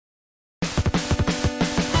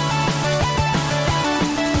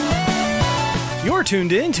You're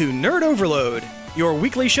tuned in to Nerd Overload, your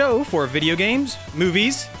weekly show for video games,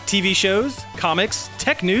 movies, TV shows, comics,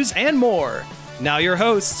 tech news, and more. Now your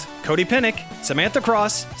hosts, Cody Pennick, Samantha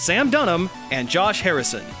Cross, Sam Dunham, and Josh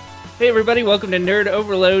Harrison. Hey everybody, welcome to Nerd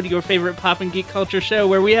Overload, your favorite pop and geek culture show,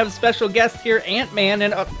 where we have special guests here, Ant-Man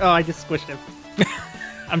and... Oh, I just squished him.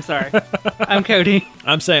 I'm sorry. I'm Cody.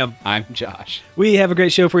 I'm Sam. I'm Josh. We have a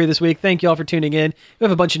great show for you this week. Thank you all for tuning in. We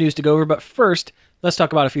have a bunch of news to go over, but first, let's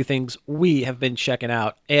talk about a few things we have been checking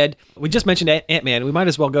out. And we just mentioned Ant-Man. We might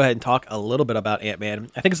as well go ahead and talk a little bit about Ant-Man.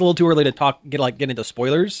 I think it's a little too early to get into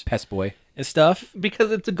spoilers. Pest Boy. And stuff. Because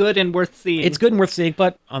it's good and worth seeing. It's good and worth seeing,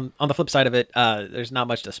 but on the flip side of it, there's not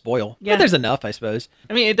much to spoil. Yeah. But there's enough, I suppose.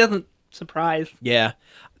 I mean, it doesn't surprise. Yeah.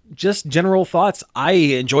 Just general thoughts. I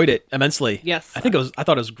enjoyed it immensely. Yes. I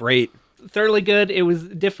thought it was great. Thoroughly good. It was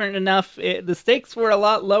different enough. The stakes were a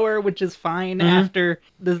lot lower, which is fine after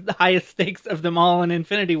the highest stakes of them all in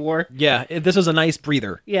Infinity War. Yeah, this was a nice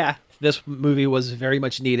breather. Yeah. This movie was very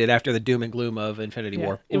much needed after the doom and gloom of Infinity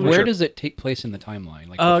War. Where does it take place in the timeline?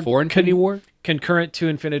 Like before Infinity War? Concurrent to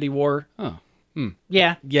Infinity War. Oh.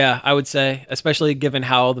 Yeah. Yeah, I would say, especially given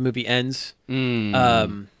how the movie ends.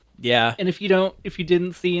 Yeah. And if you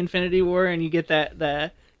didn't see Infinity War and you get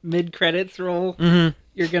the mid-credits roll,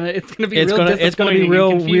 it's gonna be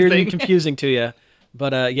real weird and confusing to you.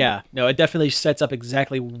 But yeah, no, it definitely sets up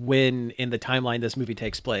exactly when in the timeline this movie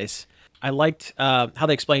takes place. I liked how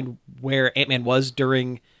they explained where Ant-Man was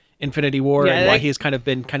during Infinity War and why he has kind of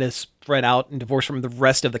been spread out and divorced from the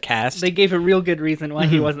rest of the cast. They gave a real good reason why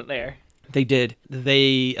he wasn't there. They did.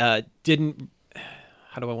 They didn't.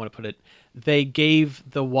 How do I want to put it? They gave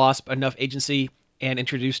the Wasp enough agency and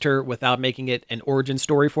introduced her without making it an origin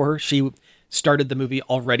story for her. She started the movie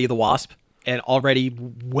already the Wasp and already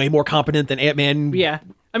way more competent than Ant-Man. Yeah.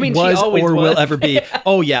 I mean, was she always or was. will ever be.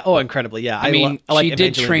 Oh yeah. Oh, incredibly. Yeah. I mean, I like she did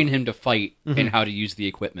Evangeline. train him to fight and how to use the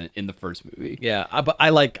equipment in the first movie. Yeah, but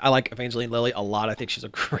I like Evangeline Lilly a lot. I think she's a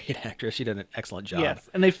great actress. She did an excellent job. Yes,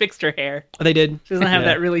 and they fixed her hair. They did. She doesn't have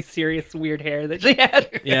that really serious, weird hair that she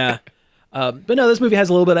had. Yeah. But no, this movie has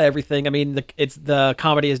a little bit of everything. I mean, the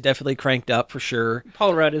comedy is definitely cranked up for sure.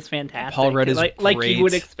 Paul Rudd is fantastic. Paul Rudd is like great. you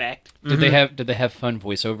would expect. Did they have fun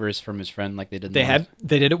voiceovers from his friend like they did?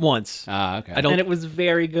 They did it once. Ah, okay. And it was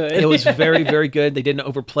very good. It was very, very good. They didn't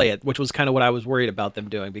overplay it, which was kind of what I was worried about them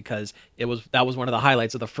doing because that was one of the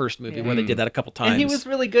highlights of the first movie where they did that a couple times. And he was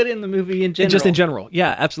really good in the movie in general. And just in general,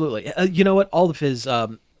 yeah, absolutely. You know what? All of his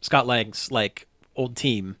Scott Lang's old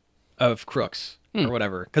team of crooks. Or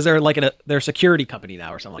whatever, because they're they're a security company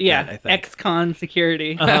now or something like that. I think ex-con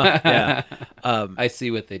security. Yeah, I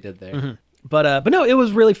see what they did there. but no, it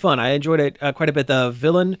was really fun. I enjoyed it quite a bit. The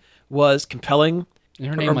villain was compelling. Is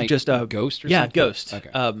her name just a Ghost or yeah, something? Ghost.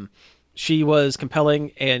 Okay. She was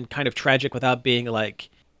compelling and kind of tragic without being like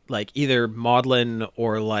either maudlin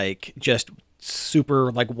or just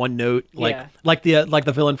super one note like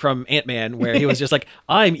the villain from Ant-Man where he was just like,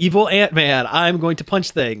 I'm evil Ant-Man, I'm going to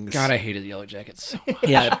punch things. God, I hated the Yellow Jackets so much.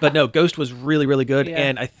 Yeah, but no, Ghost was really, really good, Yeah.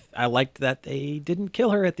 and I liked that they didn't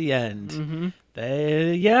kill her at the end.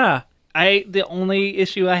 The only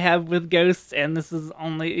issue I have with Ghost, and this is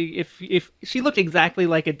only if she looked exactly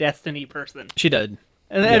like a Destiny person. She did.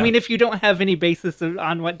 And Yeah. I mean, if you don't have any basis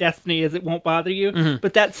on what Destiny is, it won't bother you.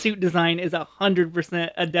 But that suit design is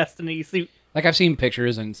 100% a Destiny suit. Like I've seen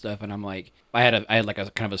pictures and stuff, and I'm like, I had like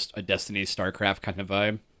a kind of a Destiny StarCraft kind of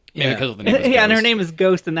vibe. Maybe Yeah. because of the name. Yeah, and her name is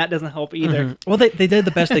Ghost, and that doesn't help either. Well, they did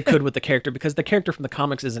the best they could with the character because the character from the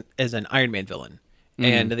comics is an Iron Man villain,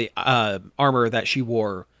 and the armor that she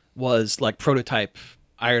wore was prototype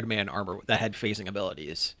Iron Man armor that had phasing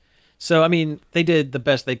abilities. So I mean, they did the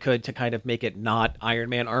best they could to kind of make it not Iron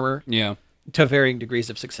Man armor. Yeah. To varying degrees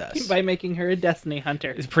of success. By making her a Destiny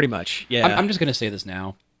hunter. It's pretty much, yeah. I'm just gonna say this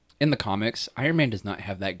now. In the comics, Iron Man does not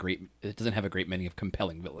have that great. It doesn't have a great many of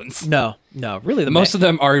compelling villains. No, really. Most of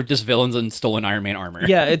them are just villains in stolen Iron Man armor.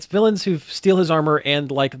 Yeah, it's villains who steal his armor and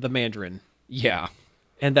the Mandarin. Yeah.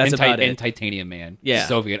 And that's about it. And Titanium Man. Yeah.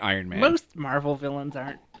 Soviet Iron Man. Most Marvel villains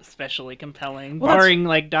aren't especially compelling, Well, barring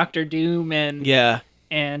Doctor Doom and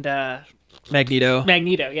Magneto.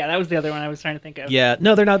 Yeah, that was the other one I was trying to think of. Yeah,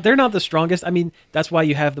 no, they're not the strongest. I mean, that's why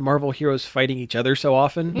you have the Marvel heroes fighting each other so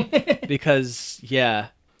often because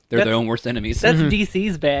they're their own worst enemies. That's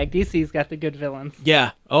DC's bag. DC's got the good villains.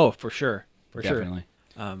 Yeah. Oh, for sure. Definitely.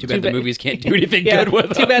 Sure. Too bad the movies can't do anything good with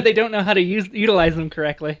them. Too bad they don't know how to utilize them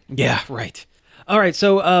correctly. Yeah, right. All right,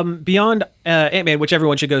 so beyond Ant-Man, which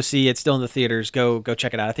everyone should go see, it's still in the theaters. Go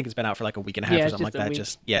check it out. I think it's been out for a week and a half or something like that.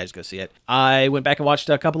 Just go see it. I went back and watched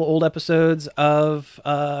a couple of old episodes of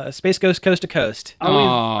Space Ghost Coast to Coast.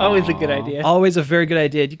 Always a good idea. Always a very good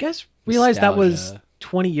idea. Do you guys realize that was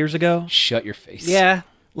 20 years ago. Shut your face. Yeah.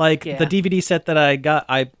 Like Yeah. the DVD set that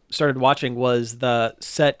I started watching was the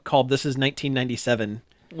set called This Is 1997.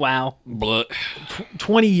 Wow. Blah.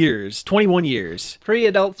 20 years, 21 years.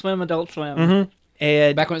 Pre-Adult Swim, Adult Swim. Mm-hmm.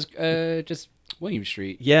 And Back when it was just William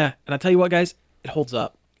Street. yeah, and I tell you what, guys, it holds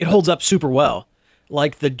up. It holds up super well.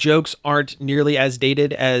 Like the jokes aren't nearly as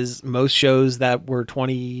dated as most shows that were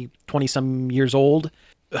 20 some years old.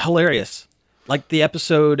 Hilarious. Like the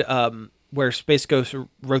episode where Space Ghost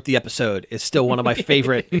wrote the episode is still one of my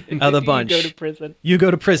favorite of the bunch. You go to prison. You go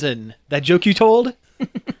to prison. That joke you told?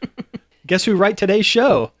 Guess who write today's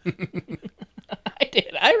show? I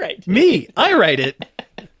did. I write. Me. I write it.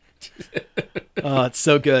 Oh, it's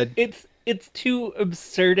so good. It's too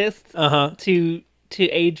absurdist Uh-huh. to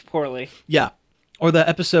age poorly. Yeah. Or the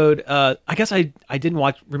episode, I guess I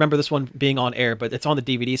didn't remember this one being on air, but it's on the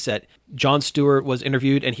DVD set. Jon Stewart was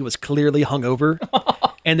interviewed and he was clearly hungover.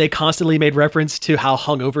 And they constantly made reference to how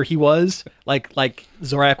hungover he was. Like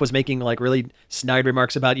Zorak was making like really snide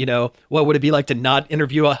remarks about, what would it be like to not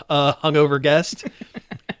interview a hungover guest?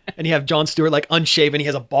 And you have Jon Stewart like unshaven. He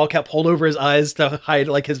has a ball cap pulled over his eyes to hide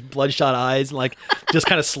like his bloodshot eyes and like just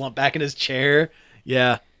kind of slumped back in his chair.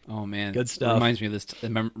 Yeah. Oh man, Good stuff. Reminds me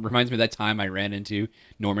of that time I ran into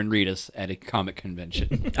Norman Reedus at a comic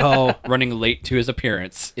convention, Oh. running late to his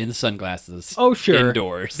appearance in sunglasses. Oh, sure.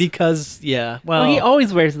 Indoors. Because, yeah. Well, he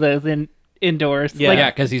always wears those indoors. Yeah. Like, Yeah,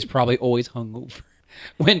 because he's probably always hungover.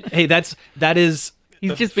 When Hey, that is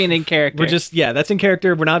he's just being in character. that's in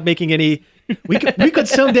character. We're not making any. We could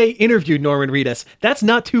someday interview Norman Reedus. That's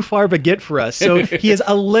not too far of a get for us. So he is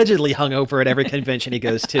allegedly hungover at every convention he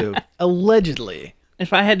goes to. Allegedly.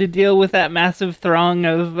 If I had to deal with that massive throng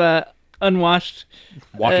of unwashed,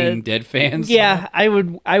 Walking Dead fans. yeah, I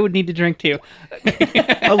would need to drink too.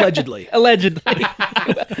 Allegedly. Allegedly,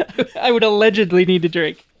 I would allegedly need to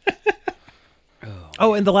drink.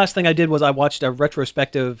 Oh, and the last thing I did was I watched a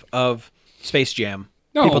retrospective of Space Jam.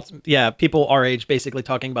 No. People our age basically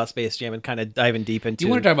talking about Space Jam and kind of diving deep into. You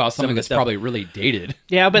want to talk about some of something the that's stuff. probably really dated.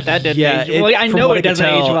 Yeah, but that didn't Yeah, age well. I from know what it I could doesn't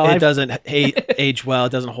age tell, well. It I've- doesn't age well.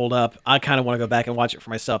 It doesn't hold up. I kind of want to go back and watch it for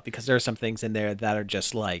myself because there are some things in there that are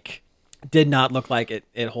just like did not look like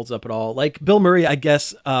it holds up at all. Like Bill Murray, I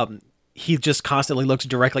guess he just constantly looks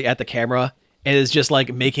directly at the camera and is just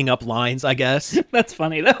like making up lines, I guess. That's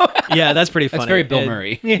funny though. Yeah, that's pretty funny. That's very Bill And-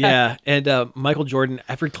 Murray. Yeah, and Michael Jordan,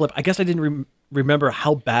 every clip, I guess I didn't remember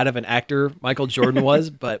how bad of an actor Michael Jordan was,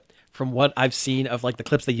 but from what I've seen of like the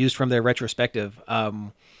clips they used from their retrospective,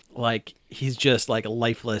 like he's just like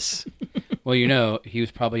lifeless. Well, he was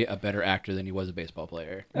probably a better actor than he was a baseball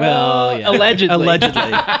player. Well, yeah. Allegedly.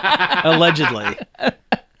 Allegedly.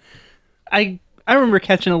 I remember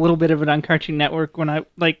catching a little bit of it on Cartoon Network when I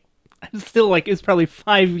was still like it was probably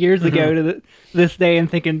 5 years ago to this day, and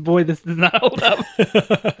thinking, boy, this does not hold up.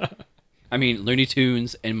 I mean, Looney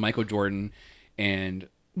Tunes and Michael Jordan and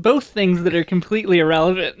Both things that are completely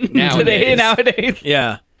irrelevant Nowadays. nowadays.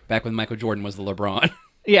 Yeah. back when Michael Jordan was the LeBron.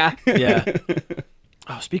 Yeah. Yeah.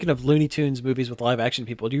 Oh, speaking of Looney Tunes movies with live action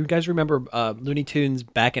people, do you guys remember Looney Tunes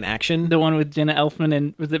Back in Action? The one with Jenna Elfman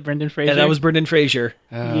and was it Brendan Fraser? Yeah, that was Brendan Fraser.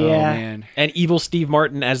 Oh, Yeah. man. And evil Steve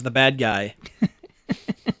Martin as the bad guy.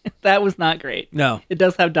 That was not great. No, It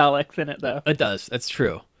does have Daleks in it though. it does. That's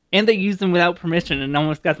true. And they used them without permission and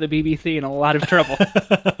almost got the BBC in a lot of trouble.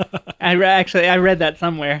 I read that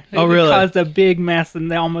somewhere. Oh, really? It caused a big mess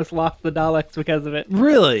and they almost lost the Daleks because of it.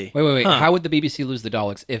 Really? Wait. Huh. How would the BBC lose the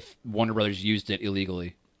Daleks if Warner Brothers used it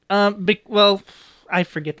illegally? Well, I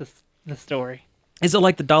forget the story. Is it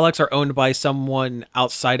like the Daleks are owned by someone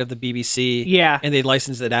outside of the BBC? Yeah. And they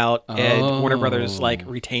license it out, and Warner Brothers Oh. like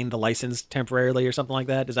retained the license temporarily or something like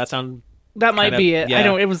that? Does that sound? That might Kinda, be it. yeah. I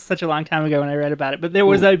don't. It was such a long time ago when I read about it, but there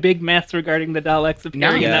was a big mess regarding the Daleks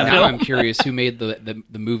appearing in that Now film. I'm curious who made the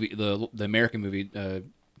movie, the American movie,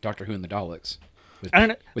 Doctor Who and the Daleks, with, I don't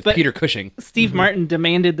know, with but- Peter Cushing. Steve Martin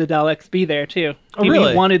demanded the Daleks be there too. Oh,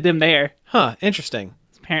 really? He wanted them there. Huh? Interesting.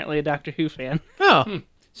 He's apparently a Doctor Who fan. Oh,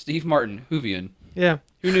 Steve Martin, Whovian. yeah.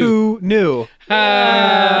 Who knew? All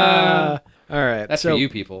right. That's so, for you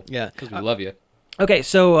people. Yeah. because we love you. Okay,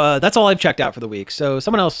 so that's all I've checked out for the week. So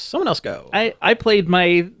someone else go. I played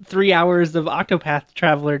my 3 hours of Octopath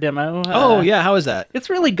Traveler demo. Oh yeah, how is that? It's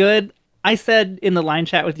really good. I said in the line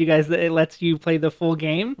chat with you guys that it lets you play the full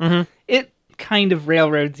game. Mm-hmm. It kind of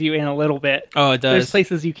railroads you in a little bit. Oh, it does. There's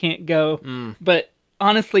places you can't go, but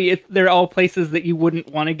honestly, they're all places that you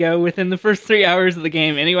wouldn't want to go within the first 3 hours of the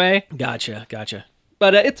game anyway. Gotcha.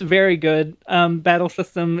 But it's very good. Battle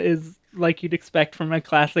system is like you'd expect from a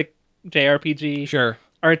classic JRPG. Sure.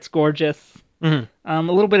 Art's gorgeous. Mhm. A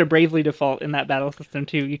little bit of Bravely Default in that battle system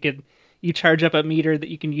too. You charge up a meter that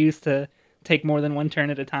you can use to take more than one turn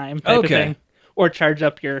at a time type of Okay. thing, or charge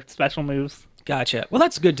up your special moves. Gotcha. Well,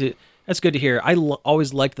 that's good to hear. I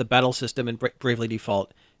always liked the battle system in Bravely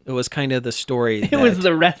Default. It was kind of the story. It was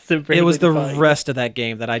the rest of Bravely It was the Default. rest of that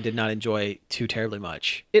game that I did not enjoy too terribly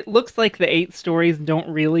much. It looks like the 8 stories don't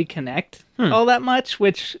really connect all that much,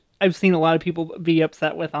 which I've seen a lot of people be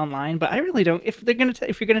upset with online. But I really don't. If they're gonna,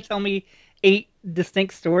 if you're gonna tell me 8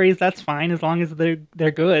 distinct stories, that's fine as long as they're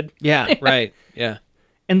good. Yeah. Right. Yeah.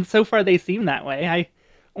 And so far they seem that way. I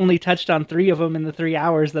only touched on 3 of them in the 3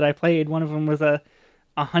 hours that I played. One of them was a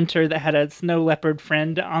hunter that had a snow leopard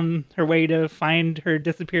friend on her way to find her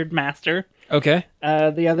disappeared master. Okay.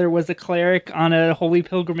 The other was a cleric on a holy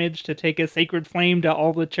pilgrimage to take a sacred flame to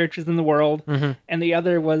all the churches in the world. And the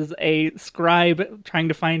other was a scribe trying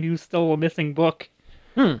to find who stole a missing book,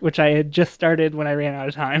 which I had just started when I ran out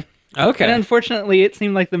of time. Okay. And unfortunately, it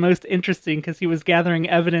seemed like the most interesting because he was gathering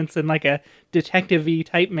evidence in like a detective-y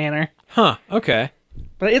type manner. Huh. Okay.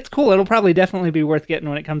 But it's cool. It'll probably definitely be worth getting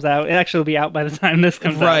when it comes out. It actually will be out by the time this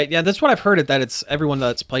comes out. Right. Yeah. That's what I've heard. That it's everyone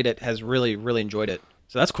that's played it has really, really enjoyed it.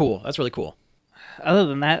 So that's cool. That's really cool. Other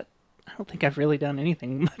than that, I don't think I've really done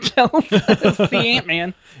anything much else. See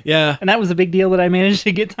Ant-Man. Yeah. And that was a big deal that I managed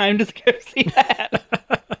to get time to go see that.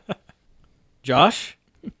 Josh,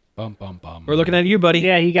 Bum bum bum. we're looking at you, buddy.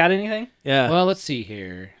 Yeah, you got anything? Yeah. Well, let's see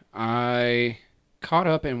here. I caught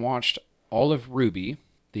up and watched all of Ruby,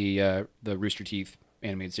 the Rooster Teeth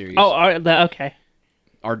animated series. Oh, okay.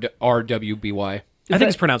 RWBY. I think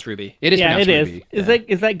it's pronounced Ruby. It is Yeah, pronounced it is. Ruby.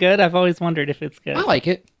 Is that good? I've always wondered if it's good. I like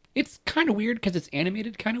it. It's kind of weird because it's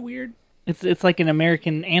animated kind of weird. It's like an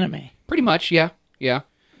American anime. Pretty much, yeah. Yeah.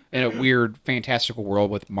 In a weird, fantastical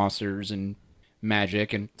world with monsters and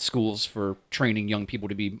magic and schools for training young people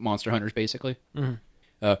to be monster hunters, basically.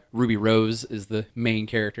 Ruby Rose is the main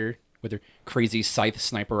character with her crazy scythe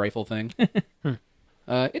sniper rifle thing.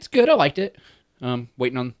 It's good. I liked it.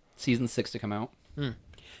 Waiting on season 6 to come out.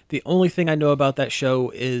 The only thing I know about that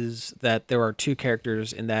show is that there are 2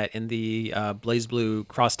 characters in the Blaze Blue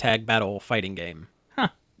cross tag battle fighting game. Huh.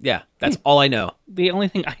 Yeah, that's all I know. The only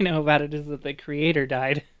thing I know about it is that the creator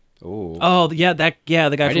died. Oh. Oh, yeah, the guy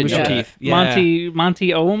from didn't Rooster know Teeth. that. Yeah.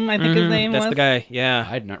 Monty Ohm, I think his name That's was. the guy. Yeah.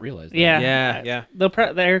 I did not realize that. Yeah. Yeah.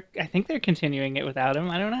 I think they're continuing it without him.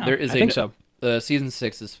 I don't know. There is I think so. Season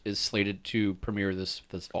 6 is slated to premiere this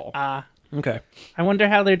fall. Okay. I wonder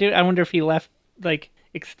how they're doing. I wonder if he left like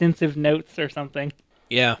extensive notes or something.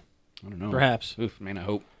 Yeah. I don't know. Perhaps. Oof, man, I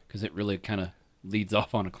hope. Because it really kind of leads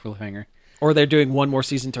off on a cliffhanger. Or they're doing one more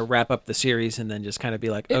season to wrap up the series and then just kind of be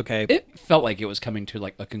like, okay. It felt like it was coming to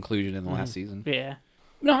like a conclusion in the last season. Yeah.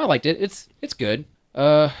 No, I liked it. It's good.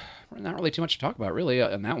 Not really too much to talk about really.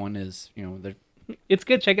 And that one is, It's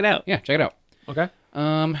good. Check it out. yeah, check it out. Okay.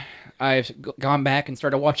 I've gone back and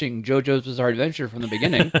started watching JoJo's Bizarre Adventure from the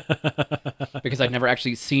beginning because I've never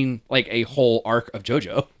actually seen like a whole arc of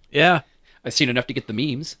JoJo. Yeah. I've seen enough to get the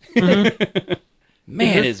memes. Mm-hmm.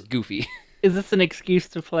 Man, it's goofy. Is this an excuse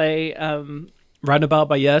to play? Roundabout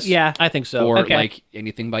by Yes? Yeah. I think so. Or Okay. like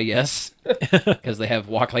anything by Yes, because they have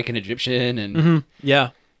Walk Like an Egyptian and Mm-hmm. Yeah.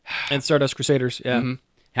 And Stardust Crusaders. Yeah.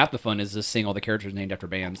 half the fun is just seeing all the characters named after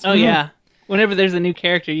bands. Oh yeah. Whenever there's a new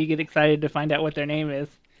character, you get excited to find out what their name is.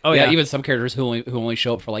 Oh, yeah, yeah. even some characters who only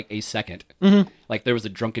show up for like a second. Like there was a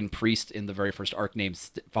drunken priest in the very first arc named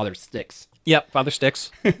Father Styx. Yep. Father Sticks.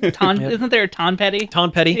 Isn't there a Ton Petty?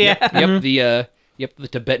 Ton Petty. Yeah. Yep, the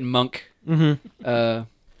Tibetan monk.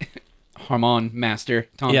 Harmon Master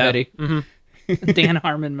Tom Yeah. Petty. Dan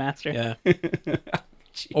Harmon Master. Yeah.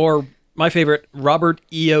 Or my favorite, Robert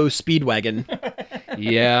E.O. Speedwagon.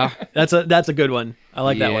 Yeah, That's a good one. I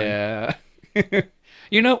like that one.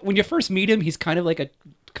 yeah. When you first meet him, he's kind of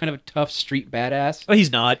a tough street badass. But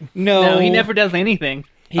he's not. No, he never does anything.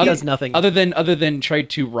 He does nothing. other than try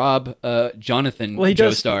to rob Jonathan Well, he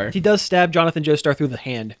does. Joestar. He does stab Jonathan Joestar through the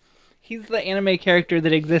hand. He's the anime character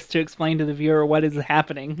that exists to explain to the viewer what is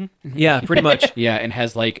happening. Yeah, pretty much. Yeah, and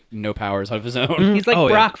has like no powers of his own. He's like Oh,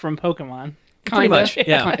 yeah. Brock from Pokemon. Pretty much.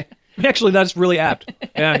 Yeah. Actually, that's really apt.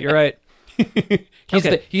 Yeah, you're right.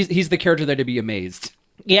 Okay. He's the character there to be amazed.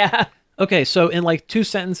 Yeah. Okay, so in like 2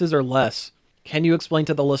 sentences or less, can you explain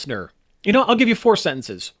to the listener? I'll give you 4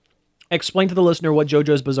 sentences. Explain to the listener what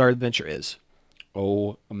JoJo's Bizarre Adventure is.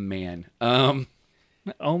 Oh man.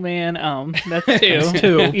 Oh man, that's 2. That's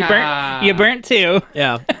 2. You burnt 2.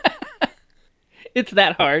 Yeah, It's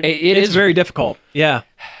that hard. It it's is very difficult. Yeah.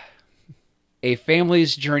 a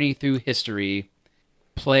family's journey through history,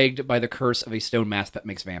 plagued by the curse of a stone mask that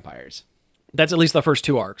makes vampires. That's at least the first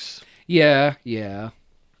 2 arcs. Yeah.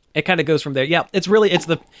 It kind of goes from there. Yeah,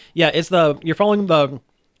 you're following the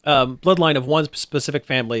bloodline of one specific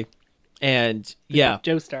family, And yeah,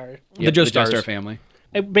 Joestar. the Joestars. Joestar family.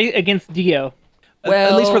 Against Dio.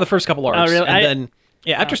 At least for the first couple arcs. Oh, really? And then,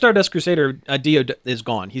 yeah, after Stardust Crusader, Dio is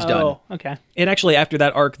gone. He's done. Oh, okay. And actually, after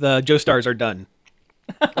that arc, the Joestars are done.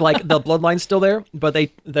 Like, the bloodline's still there, but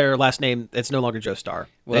their last name, it's no longer Joestar.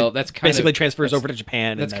 Well, It that's kind basically of, transfers over to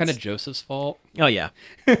Japan. That's and kind of Joseph's fault. Oh, yeah.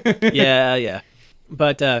 Yeah.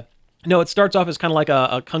 But, no, it starts off as kind of like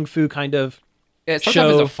a kung fu kind of It starts off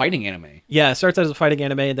show. as a fighting anime. Yeah, it starts out as a fighting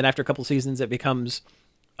anime, and then after a couple seasons, it becomes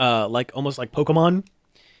like almost like Pokemon.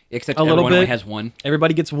 Except A little everyone only bit. has one.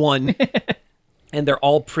 Everybody gets one, and they're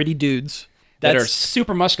all pretty dudes. That are That's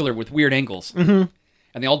super muscular with weird angles. Mm-hmm.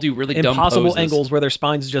 And they all do really dumb impossible poses. angles where their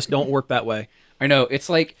spines just don't work that way. I know. It's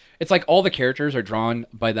like all the characters are drawn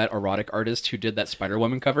by that erotic artist who did that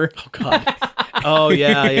Spider-Woman cover. Oh God. Oh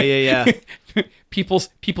yeah. People's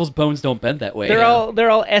bones don't bend that way. They're all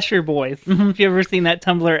Escher boys. Have you ever seen that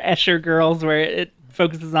Tumblr Escher Girls where it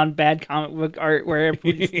focuses on bad comic book art where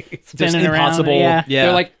everybody's Just spinning around? impossible. Yeah.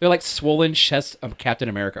 They're like swollen chest of Captain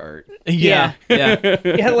America art. Yeah.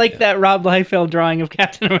 Yeah, like that Rob Liefeld drawing of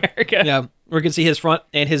Captain America. Yeah. Where you can see his front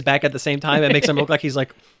and his back at the same time. It makes him look like he's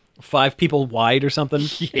like 5 people wide or something.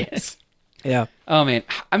 Yes. Yeah. Oh man.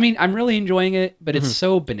 I mean, I'm really enjoying it, but it's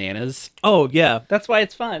so bananas. Oh yeah. That's why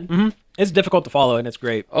it's fun. It's difficult to follow, and it's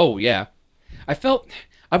great. Oh yeah.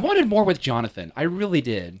 I wanted more with Jonathan. I really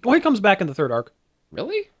did. Well, he comes back in the third arc.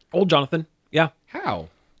 Really? Old Jonathan. Yeah. How?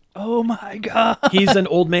 Oh my god. He's an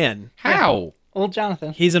old man. How? Old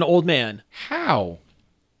Jonathan. He's an old man. How?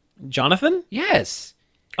 Jonathan? Yes.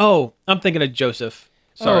 Oh, I'm thinking of Joseph.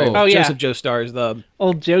 Sorry. Oh, yeah. Joseph Joestar is the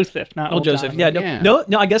Old Joseph, not old Joseph. Jonathan. Yeah, Yeah.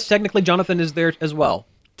 no, I guess technically Jonathan is there as well.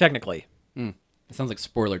 Technically. It sounds like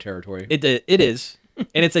spoiler territory. It is.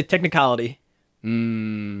 And it's a technicality.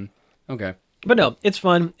 Okay. But no, it's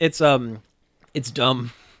fun. It's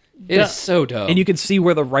dumb. It is so dumb. And you can see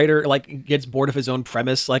where the writer like gets bored of his own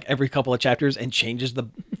premise like every couple of chapters and changes the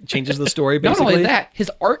story Not basically. only that,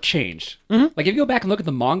 his art changed. Like if you go back and look at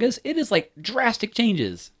the mangas, it is like drastic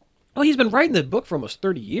changes. Well, he's been writing the book for almost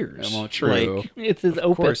 30 years. Well, true. Like, It's his of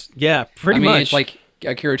opus. course. Yeah, pretty I mean, much. it's like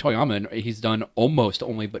Akira Toriyama, and he's done almost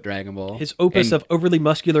only but Dragon Ball. his opus And of overly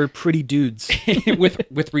muscular pretty dudes.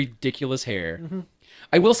 with ridiculous hair.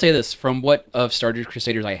 I will say this: from what of Stardust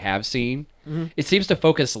Crusaders I have seen, it seems to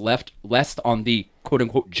focus less on the quote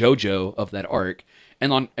unquote JoJo of that arc,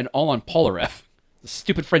 and all on Polnareff, the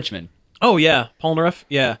stupid Frenchman. Oh yeah, Polnareff.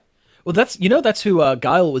 Yeah. Well, that's who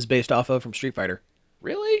Guile was based off of from Street Fighter.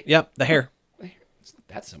 Really? Yep, the hair. It's not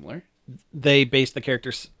that similar. They based the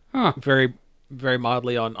characters Huh. very, very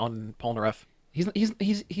mildly on Polnareff.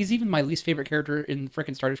 He's even my least favorite character in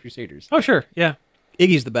frickin' Stardust Crusaders. Oh sure, yeah.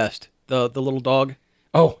 Iggy's the best. The little dog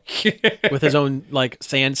Oh, with his own like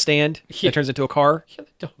sand stand that turns into a car. Yeah,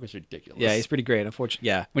 the dog was ridiculous. Yeah, he's pretty great. Unfortunately,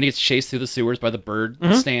 yeah. when he gets chased through the sewers by the bird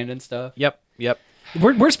stand and stuff. Yep.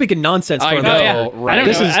 We're speaking nonsense. I for a know. Oh, minute. yeah. right. I don't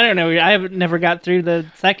This know. is- I don't know. I have never got through the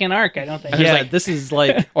second arc. I don't think. Yeah, this is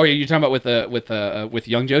like Oh, yeah, you're talking about with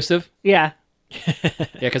young Joseph? Yeah. Yeah,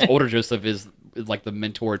 because older Joseph is like the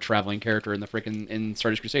mentor traveling character in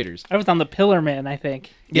Stardust Crusaders. I was on the Pillarman, I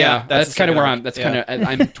think. Yeah, that's that's kind of the where second I'm. That's arc. kind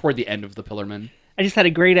of I'm toward the end of the Pillarman. I just had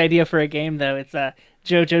a great idea for a game, though. It's a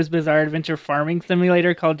JoJo's Bizarre Adventure farming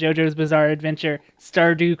simulator called JoJo's Bizarre Adventure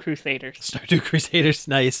Stardew Crusaders. Stardew Crusaders.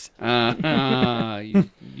 Nice.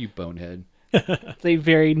 You bonehead. It's a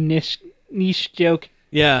very niche joke.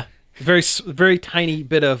 Yeah, very tiny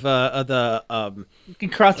bit of the You can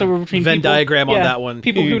crossover between Venn people, diagram on that one.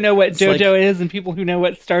 People who know what It's like- JoJo is and people who know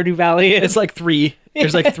what Stardew Valley is. It's like three.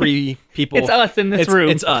 There's like 3 people. It's us in this room.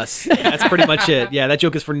 It's us. That's pretty much it. Yeah, that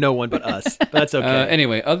joke is for no one but us. But that's okay.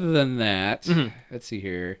 Anyway, other than that, let's see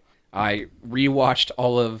here. I rewatched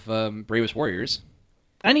all of Bravest Warriors,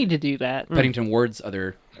 I need to do that. Pennington Ward's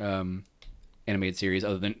other animated series,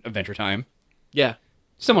 other than Adventure Time. Yeah.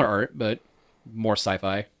 Similar art, but more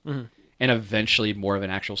sci-fi, and eventually more of an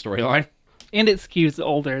actual storyline. And it skews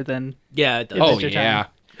older than Yeah, it does. Oh Adventure yeah.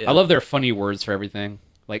 Time. Yeah. I love their funny words for everything.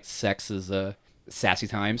 Like sex is sassy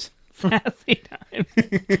times. Sassy Time.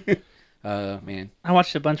 Man. I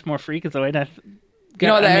watched a bunch more Freakazoid. You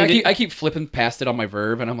know, I made it- I keep flipping past it on my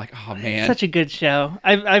Verve, and I'm like, oh man. Such a good show.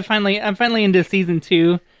 I'm finally into season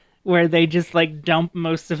 2, where they just like dump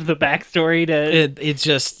most of the backstory to It's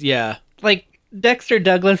just yeah. like Dexter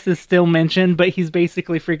Douglas is still mentioned, but he's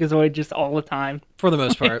basically Freakazoid just all the time For the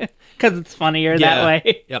most part. because it's funnier Yeah. that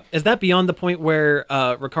way. Yep. Is that beyond the point where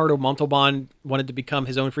Ricardo Montalban wanted to become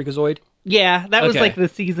his own Freakazoid? Yeah, that was Okay. like the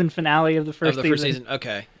season finale of the first Of the first season.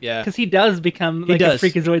 Okay. Yeah. because he does become like does. a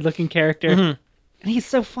Freakazoid looking character. And he's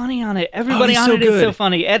so funny on it. Everybody he's on so it is so good.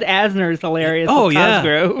 funny. Ed Asner is hilarious. Oh as yeah.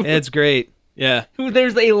 Cosgrove. It's great. Yeah. who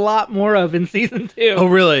there's a lot more of in season 2. Oh,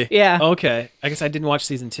 really? Yeah. Okay. I guess I didn't watch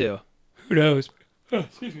season 2. Who knows?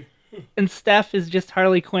 And Steph is just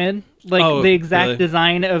Harley Quinn, like Oh, the exact really?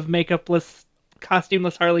 design of makeupless,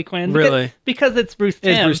 costumeless Harley Quinn. Really? Because it's Bruce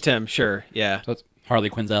Timm. It's Bruce Timm, sure. Yeah. So it's Harley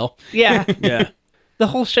Quinzel. Yeah. Yeah. The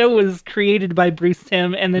whole show was created by Bruce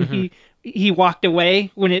Timm, and then he walked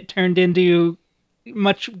away when it turned into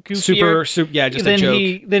much goofier. Super, yeah, just then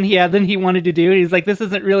a joke. then he wanted to do it. He's like, this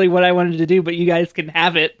isn't really what I wanted to do, but you guys can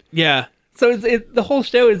have it. Yeah. So the whole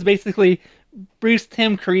show is basically Bruce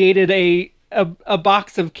Timm created a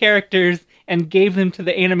box of characters and gave them to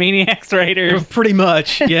the Animaniacs writers. Pretty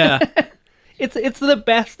much, yeah. It's the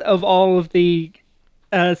best of all of the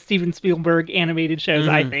Steven Spielberg animated shows,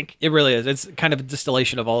 I think. It really is. It's kind of a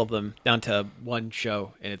distillation of all of them down to one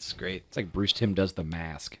show, and it's great. It's like Bruce Timm does The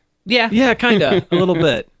Mask. Yeah. Yeah, kind of. A little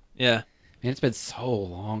bit. Yeah. Man, it's been so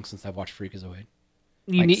long since I've watched Freakazoid.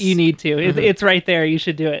 You need to. It's right there. You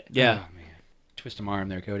should do it. Yeah. Oh, man. Twist of my arm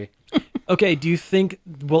there, Cody. Okay, do you think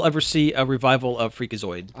we'll ever see a revival of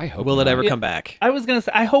Freakazoid? I hope Will it not. ever come back? I was gonna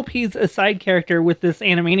say, I hope he's a side character with this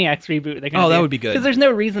Animaniacs reboot. Oh, that would be good. Because there's no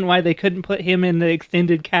reason why they couldn't put him in the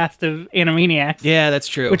extended cast of Animaniacs. Yeah, that's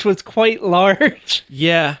true. Which was quite large.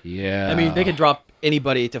 Yeah. Yeah. I mean, they could drop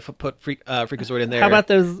anybody to put Freakazoid in there. How about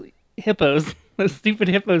those hippos? Those stupid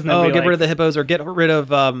hippos. Oh, get rid of the hippos, or get rid of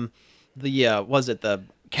the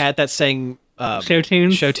cat that sang show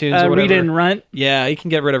tunes. Show tunes or whatever. Rita and Runt. Yeah, you can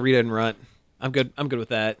get rid of Rita and Runt. I'm good with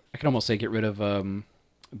that. I could almost say get rid of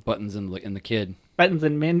Buttons and the kid. Buttons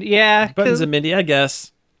and Mindy. Yeah. Buttons and Mindy, I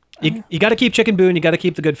guess. You got to keep Chicken Boone. You got to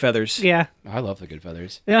keep the good feathers. Yeah. I love the Good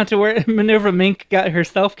Feathers. They don't have to worry. Minerva Mink got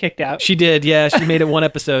herself kicked out. She did. Yeah, she made it one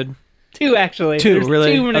episode. 2, actually. Two, There's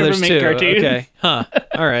really? 2 Minerva there's Mink two. cartoons. Okay. Huh.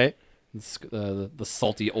 All right. The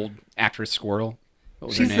salty old actress squirrel. What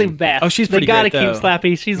was She's her the name? best. Oh, she's pretty They gotta great, keep though.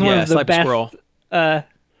 Slappy. She's one Yeah, of the Slappy best. Squirrel. I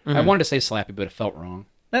wanted to say Slappy, but it felt wrong.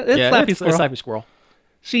 It's Yeah, Slappy it's Squirrel. Slappy Squirrel.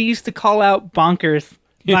 She used to call out Bonkers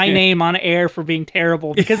by name on air for being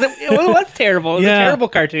terrible because it was terrible. It was Yeah. a terrible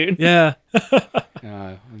cartoon. Yeah.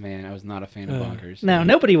 Man, I was not a fan of Bonkers. No,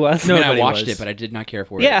 nobody was. I mean, I Nobody watched was. it, but I did not care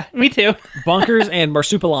for it. Yeah, me too. Bonkers and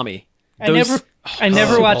Marsupilami. I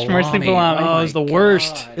never watched Marsupilami. Marsupilami. Oh, it was the my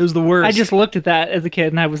worst. God. It was the worst. I just looked at that as a kid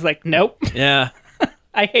and I was like, nope, Yeah.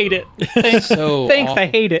 I hate it. Thanks, So thanks, I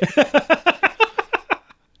awful. hate it.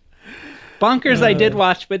 Bonkers I did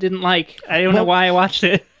watch but didn't like. I don't know why I watched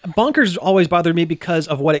it. Bonkers always bothered me because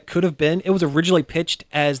of what it could have been. It was originally pitched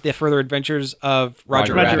as the further adventures of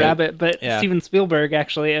Roger Roger Roger Rabbit. Rabbit, but Yeah. Steven Spielberg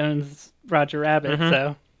actually owns Roger Rabbit,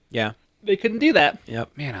 so Yeah. they couldn't do that. Yep.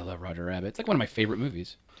 Man, I love Roger Rabbit. It's like one of my favorite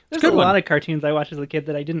movies. There's Good a one. lot of cartoons I watched as a kid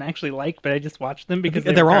that I didn't actually like, but I just watched them because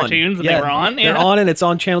they They're were on. cartoons and Yeah, they were on. They're on, and it's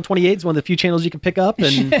on Channel 28. It's one of the few channels you can pick up,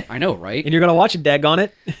 and I know, right? you're gonna watch it. Daggone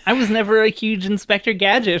it! I was never a huge Inspector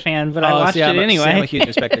Gadget fan, but I watched see, it I'm anyway. I'm a huge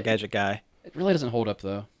Inspector Gadget guy. It really doesn't hold up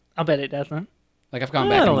though. I'll bet it doesn't. Like I've gone I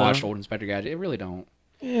back and don't know. watched old Inspector Gadget. It really don't.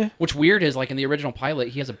 Yeah. What's weird is like in the original pilot,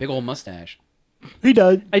 he has a big old mustache. He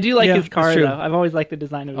does. I do like Yeah, his car that's true. though. I've always liked the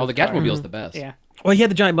design of Oh, his the car. Gadgetmobile's the best. Yeah. Well, he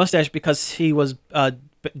had the giant mustache because he was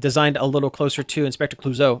designed a little closer to Inspector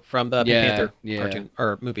Clouseau from the Pink Yeah, Panther yeah. cartoon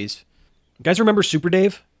or movies. You guys remember Super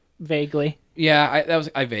Dave? Vaguely. Yeah,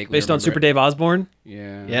 I vaguely Based on remember Super it. Dave Osborne?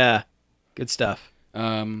 Yeah. Yeah. Good stuff.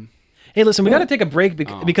 Um, Hey, listen, we got to take a break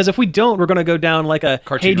because if we don't, we're going to go down like a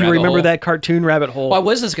Cartoon hey, do you rabbit remember hole. that cartoon rabbit hole? well, I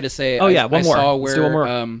was just gonna say. Oh, yeah, one I more. saw Let's do where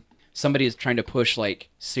one more. somebody is trying to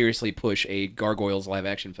seriously push a Gargoyles live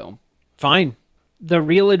action film. Fine. The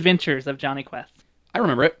Real Adventures of Johnny Quest. I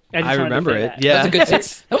remember it. just I wanted to remember say it. that. Yeah. That's a good.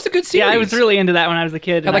 That was a good series. Yeah, I was really into that when I was a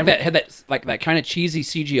kid. had and like that kind of cheesy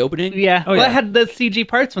CG opening. Yeah. Oh, well, yeah. it had the CG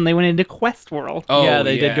parts when they went into Quest World. Oh, yeah,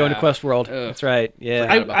 they did go into yeah. Quest World. Ugh. That's right. Yeah.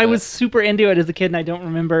 Forgot about I that. was super into it as a kid, and I don't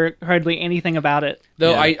remember hardly anything about it.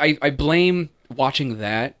 Though Yeah. I blame watching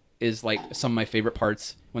that is like some of my favorite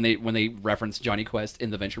parts when they reference Johnny Quest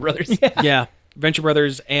in the Venture Brothers. Yeah. Venture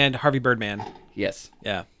Brothers and Harvey Birdman. Yes.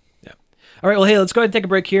 Yeah. Yeah. All right. Well, hey, let's go ahead and take a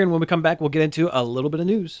break here. And when we come back, we'll get into a little bit of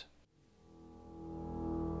news.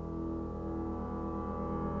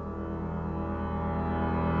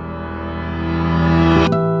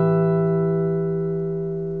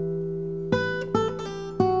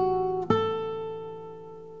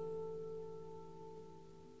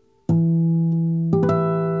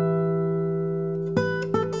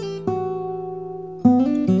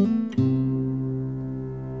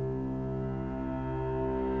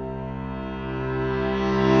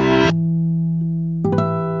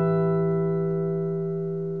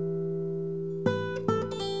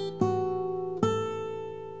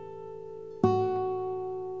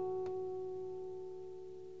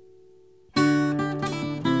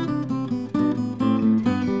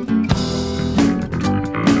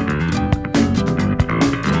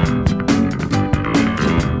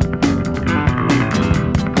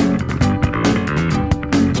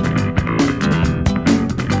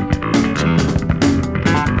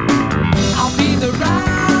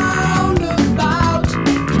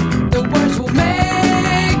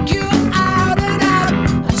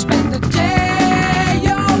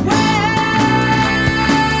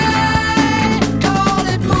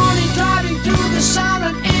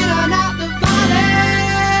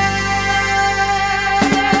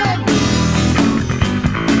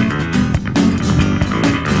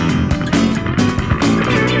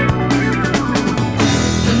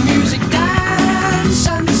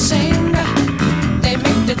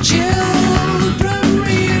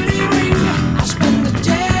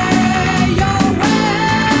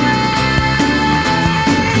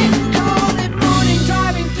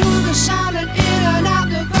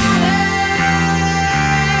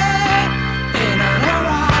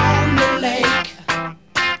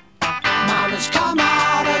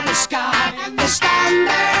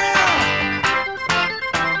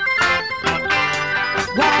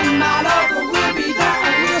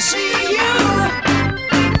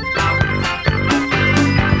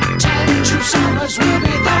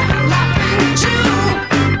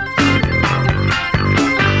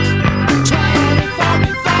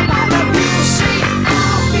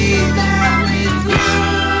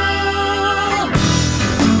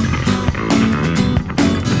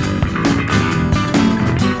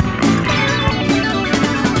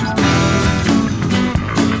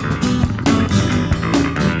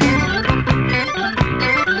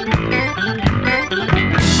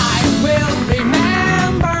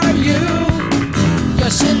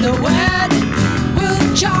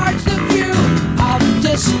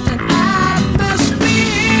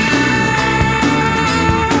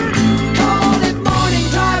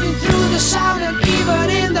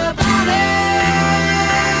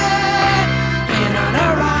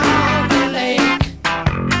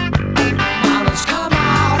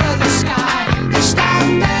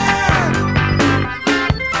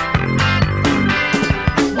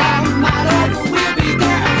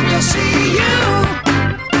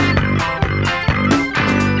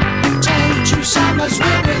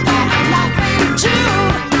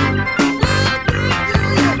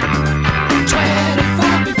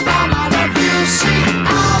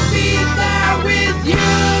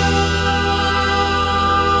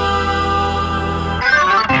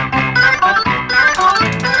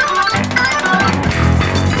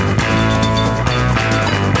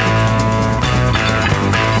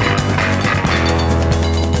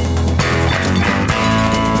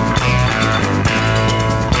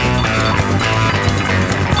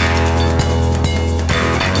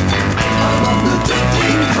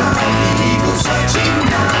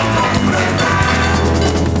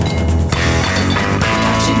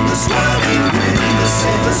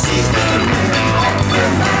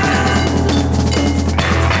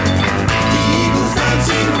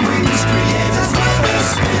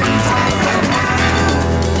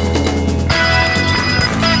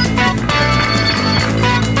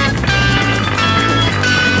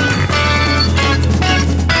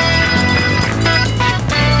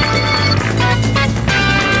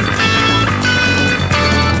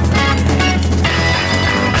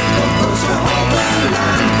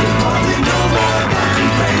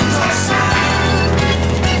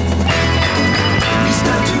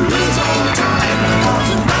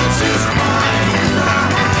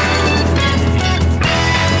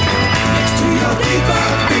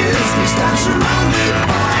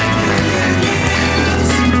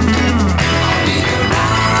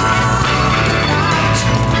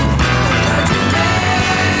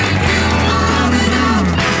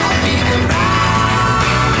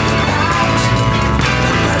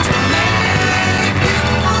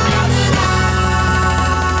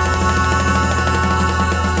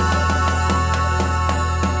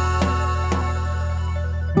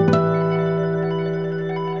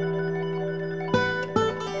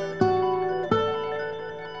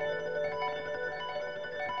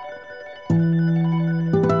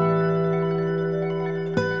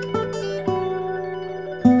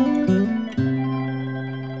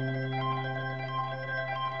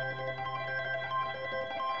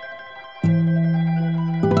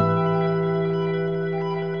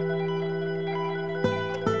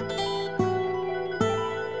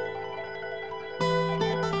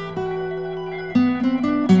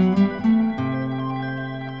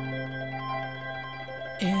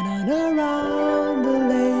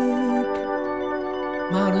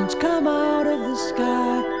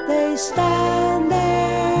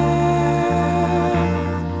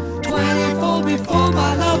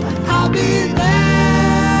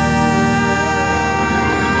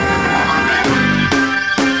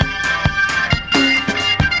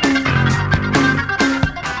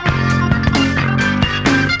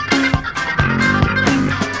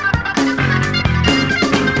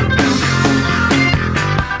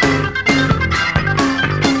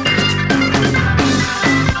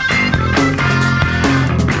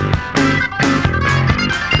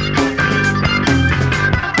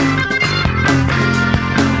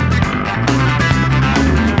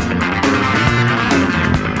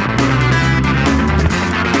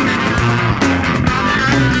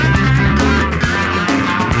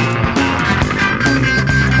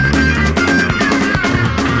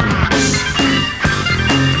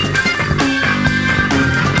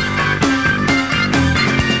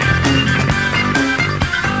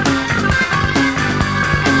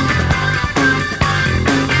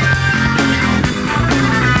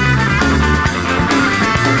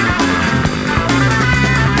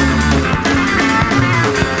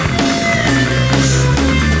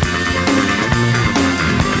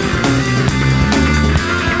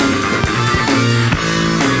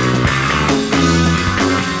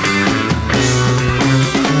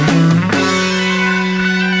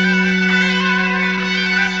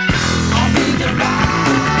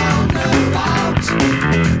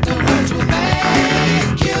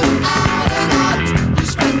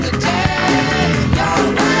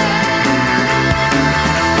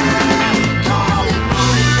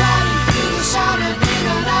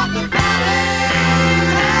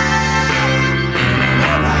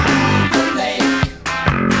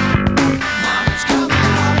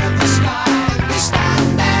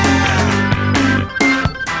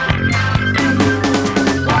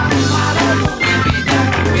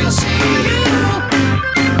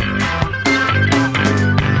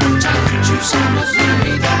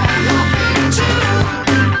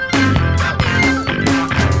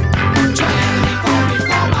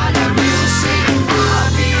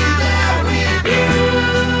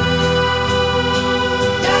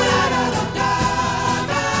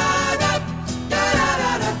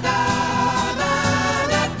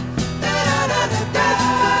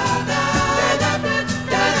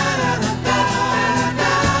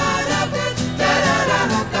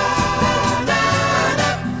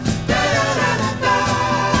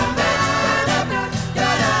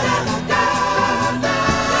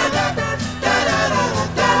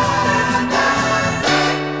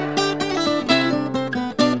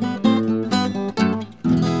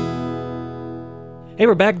 Hey,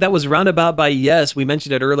 we're back. That was Roundabout by Yes. We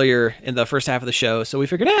mentioned it earlier in the first half of the show, so we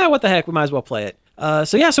figured, what the heck, we might as well play it.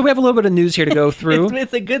 So we have a little bit of news here to go through.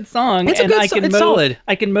 It's a good song. It's solid.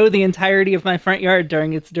 I can mow the entirety of my front yard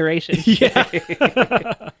during its duration. Yeah.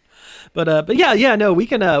 But we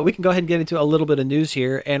can go ahead and get into a little bit of news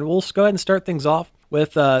here, and we'll go ahead and start things off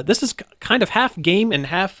with this is kind of half game and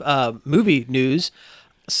half movie news.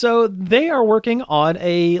 So they are working on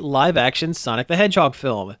a live-action Sonic the Hedgehog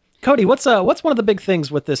film. Cody, what's one of the big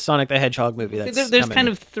things with this Sonic the Hedgehog movie? There's kind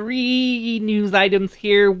of 3 news items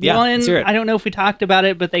here. Yeah, One, let's hear it. I don't know if we talked about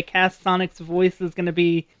it, but they cast Sonic's voice is going to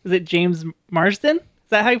be, is it James Marsden? Is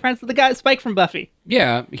that how you pronounce it? The guy, Spike from Buffy.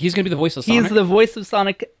 Yeah, he's gonna be the voice of Sonic. He's the voice of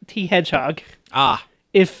Sonic T. Hedgehog. Ah.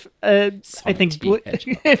 If I Sonic think T.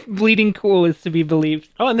 Hedgehog. if Bleeding Cool is to be believed.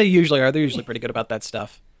 Oh, and they usually are. They're usually pretty good about that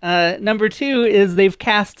stuff. Number 2 is they've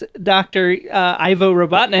cast Dr. Ivo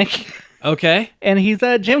Robotnik, Okay. and he's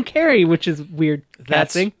Jim Carrey, which is weird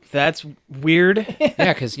casting. That's weird.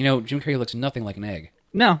 Yeah, because Jim Carrey looks nothing like an egg.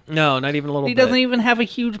 No, No, not even a little he bit. doesn't even have a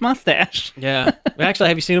huge mustache. Yeah. Actually,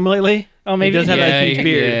 have you seen him lately? Oh, maybe. He does have that huge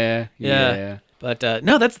beard. Yeah. But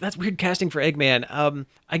no, that's weird casting for Eggman.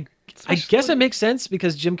 I guess it makes sense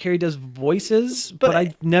because Jim Carrey does voices, but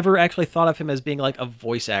I never actually thought of him as being like a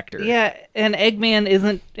voice actor. Yeah, and Eggman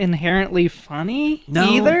isn't inherently funny No,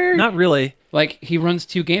 either. not really. Like, he runs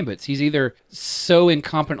 2 gambits. He's either so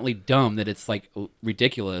incompetently dumb that it's, like,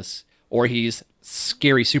 ridiculous, or he's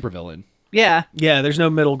scary supervillain. Yeah. Yeah, there's no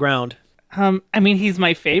middle ground. I mean, he's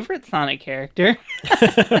my favorite Sonic character.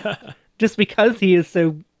 Just because he is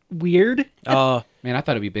so weird. Oh, Man, I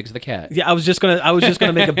thought it'd be Biggs the Cat. yeah, I was just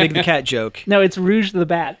gonna make a Big the Cat joke. No, it's Rouge the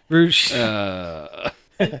Bat. Rouge.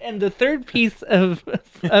 And the third piece of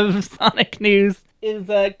Sonic news is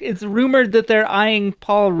it's rumored that they're eyeing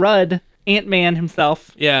Paul Rudd, Ant-Man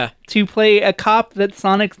himself, Yeah. to play a cop that's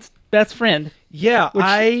Sonic's best friend. Yeah,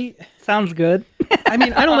 Sounds good. I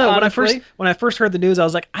mean, I don't know. Honestly. When I first heard the news, I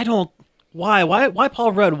was like, why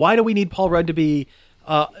Paul Rudd? Why do we need Paul Rudd to be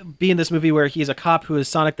in this movie where he's a cop who is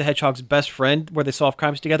Sonic the Hedgehog's best friend, where they solve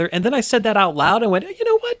crimes together? And then I said that out loud and went, you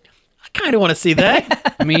know what? I kind of want to see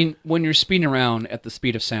that. I mean, when you're speeding around at the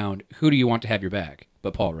speed of sound, who do you want to have your back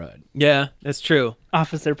but Paul Rudd? Yeah, that's true.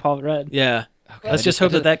 Officer Paul Rudd. Yeah. Okay, Let's just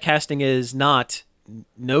hope that casting is no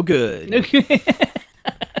good.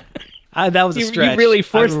 That was a stretch. You really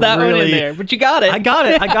forced that one in there, but you got it. I got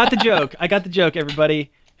it. I got the joke.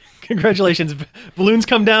 Everybody. Congratulations. Balloons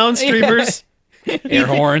come down, streamers. Air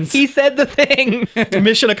horns. He said the thing.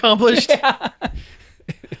 Mission accomplished.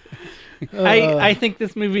 I think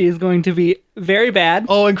this movie is going to be very bad.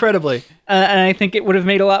 Oh, incredibly. And I think it would have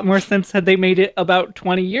made a lot more sense had they made it about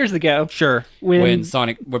 20 years ago. Sure. when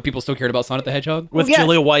people still cared about Sonic the Hedgehog? With yeah.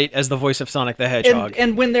 Julia White as the voice of Sonic the Hedgehog.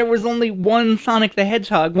 And when there was only one Sonic the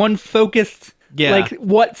Hedgehog, one focused, Yeah. like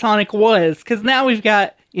what Sonic was. Because now we've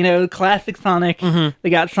got, classic Sonic. They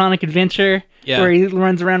got Sonic Adventure, Yeah. where he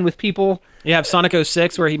runs around with people. You have Sonic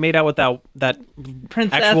 06 where he made out with that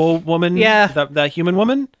Princess. actual woman. Yeah. That human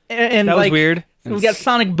woman. And That was like, weird. We got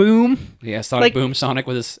Sonic Boom, Yeah, Sonic Like- Boom Sonic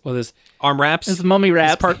with his Arm wraps. his mummy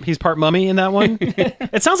rap. He's part mummy in that one.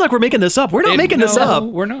 It sounds like we're making this up. We're not making this No, up.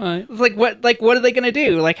 We're not. It's like what are they gonna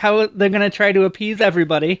do? Like how they're gonna try to appease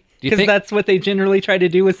everybody? Do you Because think- that's what they generally try to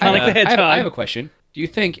do with Sonic the Hedgehog. I have a question. Do you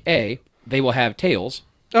think A, they will have Tails?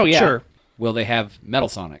 Oh yeah, Sure. Will they have Metal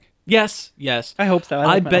Sonic? Yes. I hope so. I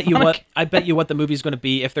like bet you Metal what. Sonic. I bet you what the movie's going to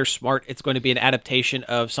be. If they're smart, it's going to be an adaptation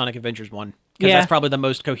of Sonic Adventures 1 because Yeah. that's probably the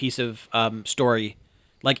most cohesive story.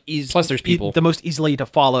 Like, Plus there's people. the most easily to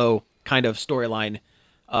follow kind of storyline.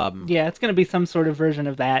 Yeah, it's gonna be some sort of version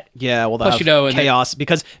of that. Yeah, well, Plus, they'll have and they- chaos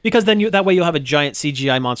because then that way you'll have a giant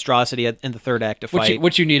CGI monstrosity in the third act to fight.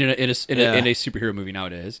 Which you need in a Yeah. superhero movie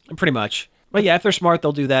nowadays. Pretty much. But yeah, if they're smart,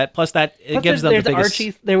 they'll do that. Plus that it Plus, gives them the there's biggest.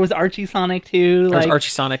 Archie. There was Archie Sonic too. There's Like, Archie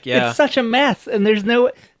Sonic. Yeah. It's such a mess, and there's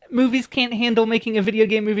no movies can't handle making a video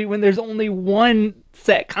game movie when there's only one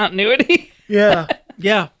set continuity. Yeah.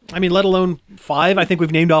 Yeah. I mean, let alone 5. I think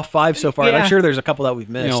we've named off 5 so far. And I'm Yeah. sure there's a couple that we've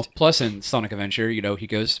missed. Plus in Sonic Adventure, he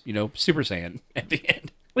goes, Super Saiyan at the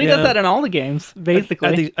end. Well, he Yeah. does that in all the games,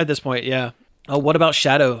 basically. At this point, yeah. Oh, what about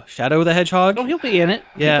Shadow? Shadow the Hedgehog? Oh, he'll be in it.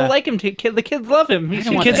 Yeah. People like him too. The kids love him. He don't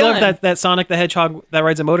shoots want Kids a love gun. that Sonic the Hedgehog that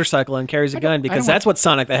rides a motorcycle and carries a gun I because don't that's what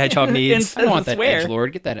Sonic the Hedgehog needs. I don't want that swear.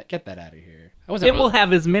 edgelord. Get that out of here. I wasn't It will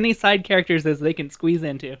have as many side characters as they can squeeze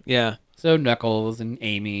into. Yeah. So Knuckles and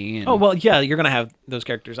Amy. And Oh, well, yeah, you're going to have those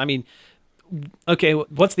characters. I mean, okay,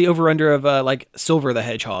 what's the over-under of, like, Silver the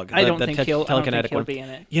Hedgehog? I don't the think he'll telekinetic one. be in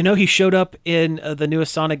it. You know, he showed up in the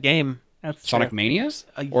newest Sonic game. That's Sonic true. Manias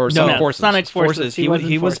no, or Sonic No, Forces. Sonic Forces. He was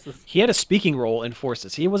in Forces. He had a speaking role in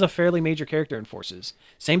Forces. He was a fairly major character in Forces.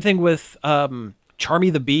 Same thing with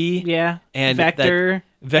Charmy the Bee. Yeah. And Vector.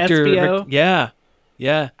 Vector. SBO. Yeah.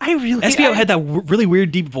 I really. SBO had that really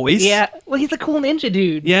weird deep voice. Yeah. Well, he's a cool ninja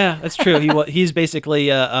dude. Yeah, that's true. He's basically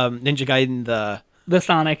Ninja Gaiden the The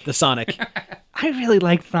Sonic. The Sonic. I really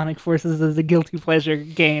like Sonic Forces as a guilty pleasure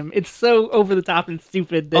game. It's so over the top and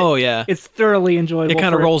stupid that Oh, yeah. it's thoroughly enjoyable. It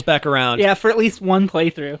kind of rolls back around. Yeah, for at least one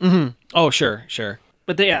playthrough. Oh, sure, sure.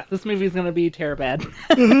 But yeah, this movie is going to be terrible.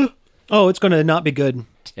 Oh, it's going to not be good.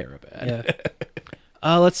 Terrible. Yeah.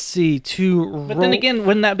 Let's see. But then again,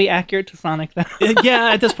 wouldn't that be accurate to Sonic though? Yeah,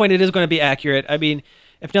 at this point, it is going to be accurate. I mean,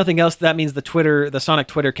 if nothing else, that means the Sonic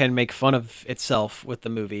Twitter can make fun of itself with the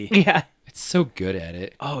movie. Yeah. It's so good at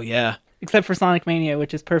it. Oh yeah, Except for Sonic Mania,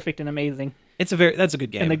 which is perfect and amazing that's a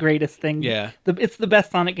good game. and the greatest thing. Yeah. It's the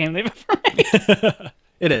best Sonic game they've ever made.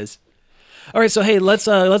 It is. All right, so hey, let's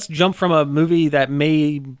jump from a movie that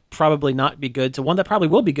may probably not be good to one that probably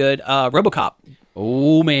will be good. RoboCop.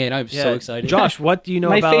 Oh man, I'm Yeah. so excited. Josh, what do you know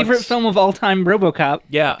My about favorite film of all time, RoboCop.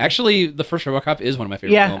 Yeah, Actually, the first RoboCop is one of my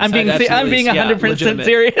favorite Yeah, films. I'm being Absolutely. 100% legitimate.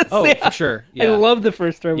 serious. Oh, Yeah. for sure. I Yeah. love the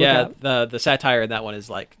first RoboCop. Yeah, the satire in that one is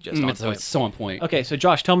like just on It's, point. it's so on point. Okay, so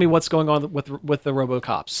Josh, tell me what's going on with the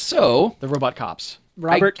RoboCops, So, the robot cops.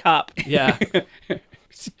 Robert Cop. Yeah,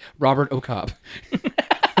 Robert O'Cop.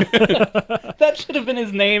 That should have been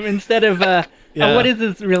his name instead of Yeah. what is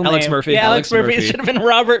his real Alex name? Murphy. Yeah, Alex Alex Murphy. It Murphy. should have been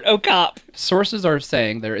Robert O'Cop. Sources are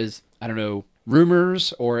saying there is, I don't know,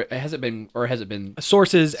 rumors, or has it been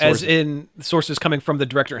sources, as Sources. in sources coming from the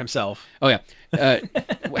director himself, Oh yeah. How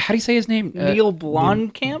do you say his name? Neil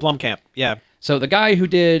Blomkamp. Blomkamp. Yeah, So the guy who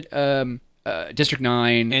did District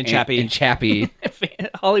 9 And Chappie. and Chappie.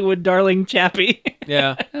 Hollywood darling Chappie.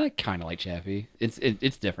 yeah. I kind of like Chappie.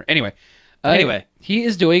 It's different. Anyway. Anyway. He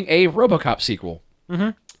is doing a RoboCop sequel.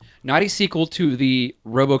 Mm-hmm. Not a sequel to the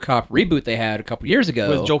RoboCop reboot they had a couple years ago.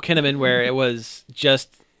 With Joel Kinnaman, where it was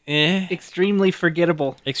just Extremely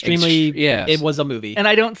forgettable. extremely. Yes. It was a movie. And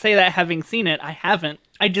I don't say that having seen it. I haven't.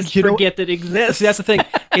 I just You know- forget that it exists. See, that's the thing.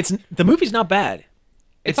 The movie's not bad.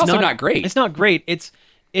 It's also not great. It's not great.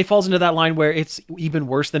 It falls into that line where it's even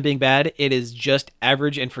worse than being bad. It is just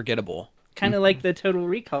average and forgettable. Kind of like the Total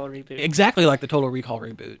Recall reboot. Exactly like the Total Recall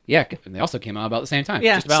reboot. Yeah, and they also came out about the same time.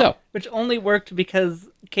 Yeah. Just about. Which only worked because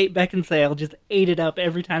Kate Beckinsale just ate it up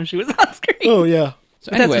every time she was on screen. yeah.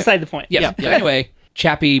 So But that's beside the point. Yeah. Anyway,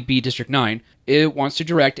 Chappie B District 9 it wants to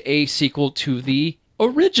direct a sequel to the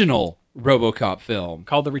original RoboCop film.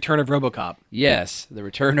 Called The Return of RoboCop. Yes, the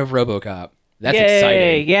return of RoboCop. That's Yay,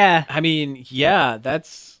 exciting. yeah. I mean, yeah,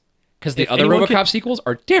 that's Because the If other anyone RoboCop could- sequels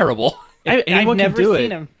are terrible. if I've anyone can never do seen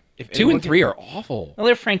it. him. If 2 anyone and 3 are awful. Well,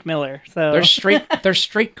 they're Frank Miller, so They're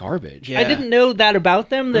straight garbage. Yeah. I didn't know that about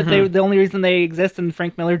them. That the only reason they exist and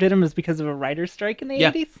Frank Miller did them is because of a writer's strike in the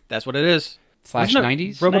Yeah, 80s. that's what it is. Slash Wasn't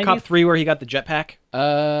it 90s. RoboCop 90s? 3 where he got the jetpack.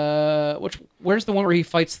 Where's the one where he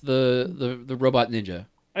fights the robot ninja?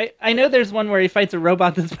 I know there's one where he fights a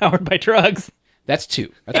robot that's powered by drugs. That's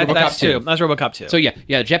 2. That's That's RoboCop 2. That's RoboCop 2. So yeah,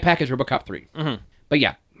 Jetpack is RoboCop 3. Mm-hmm. But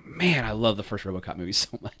yeah, man, I love the first RoboCop movie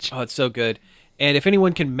so much. Oh, it's so good. And if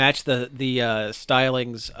anyone can match the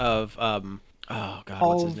stylings of oh god,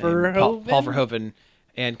 Paul what's his name? Verhoeven? Paul Verhoeven,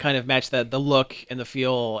 and kind of match the look and the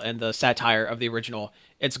feel and the satire of the original,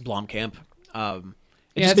 it's Blomkamp. It Yeah,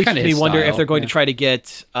 just it's makes kinda me his wonder style, if they're going yeah. to try to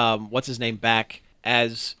get what's his name back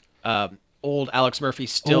as old Alex Murphy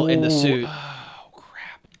still in the suit,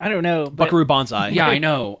 I don't know. But Buckaroo Banzai. Yeah, I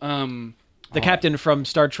know. The captain from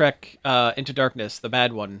Star Trek Into Darkness, the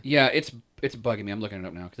bad one. Yeah, it's bugging me. I'm looking it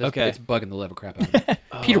up now because Okay. it's bugging the living crap out of me.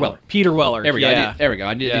 Peter Weller. Peter Weller. There we go. Yeah. There we go.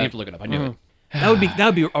 I didn't Yeah. have to look it up. I knew it. That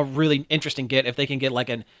would be a really interesting get if they can get like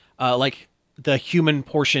the human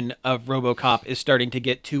portion of RoboCop is starting to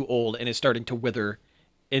get too old and is starting to wither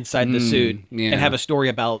inside the suit, yeah. and have a story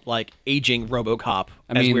about like aging RoboCop.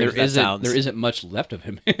 I mean, as weird there as that sounds. isn't much left of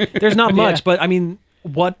him. There's not much, Yeah. but I mean,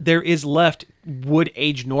 what there is left would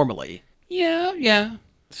age normally. yeah.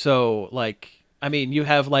 So like, I mean, you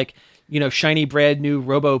have like, shiny brand new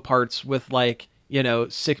robo parts with like,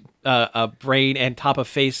 sick a brain and top of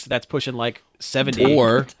face that's pushing like 70.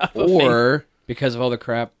 Or because of all the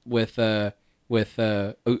crap with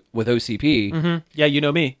OCP. Yeah, you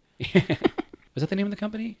know me. Was that the name of the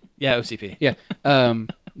company? Yeah, OCP. Yeah.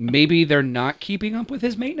 Maybe they're not keeping up with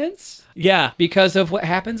his maintenance Yeah. because of what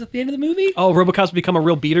happens at the end of the movie. Oh, RoboCop's become a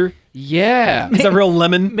real beater. Yeah. He's a real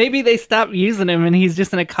lemon. maybe they stopped using him and he's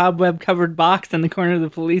just in a cobweb covered box in the corner of the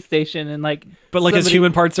police station and like. But like his somebody-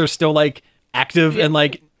 human parts are still like active and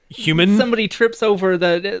like human. Somebody trips over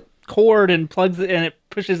the cord and plugs it and it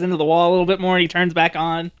pushes into the wall a little bit more and he turns back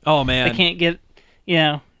on. Oh man. I can't get,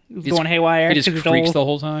 it's going haywire. He just 'cause it's creaks old. the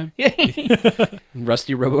whole time.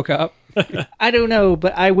 Rusty RoboCop. I don't know,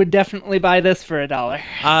 but I would definitely buy this for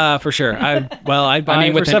 $1. For sure. I'd buy it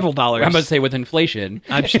for with several dollars. I'm about to say with inflation.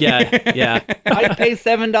 Yeah. I'd pay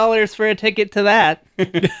 $7 for a ticket to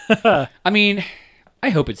that. I mean, I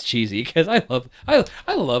hope it's cheesy because I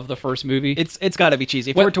love the first movie. It's got to be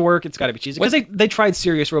cheesy. For it to work, it's got to be cheesy. Because they tried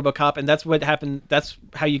serious RoboCop, and that's what happened. That's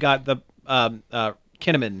how you got the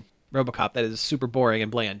Kinnaman RoboCop that is super boring and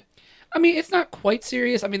bland. I mean, it's not quite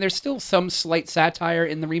serious. I mean, there's still some slight satire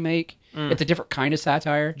in the remake. It's a different kind of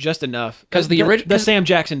satire. Just enough. Because the Sam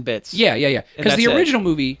Jackson bits. Yeah. Because the that's original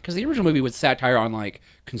movie was satire on like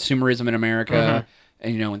consumerism in America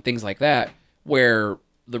and and things like that, where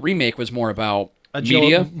the remake was more about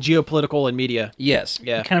media, geopolitical and media. Yes.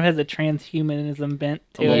 Yeah. It kind of has a transhumanism bent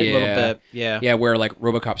to A little, it. little bit. Yeah. Yeah, where like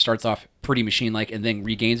RoboCop starts off pretty machine-like and then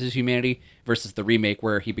regains his humanity, versus the remake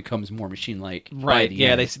where he becomes more machine-like. Right. by the Yeah.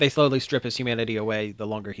 end. They slowly strip his humanity away the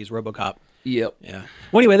longer he's RoboCop. Yep. Yeah.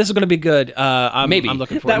 Well, anyway, this is going to be good. I'm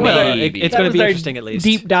looking forward to it. Maybe. It's That going to was be our interesting at least.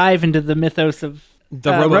 Deep dive into the mythos of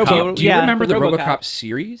The RoboCop. Do you remember the RoboCop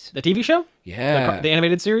series? The TV show? Yeah. The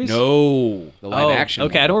animated series? No, the live action.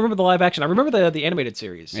 Okay, one. I don't remember the live action. I remember the animated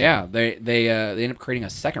series. Yeah, they ended up creating a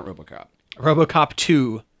second RoboCop. RoboCop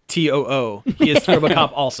 2 TOO. He is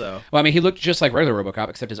RoboCop also. Well, I mean, he looked just like regular RoboCop,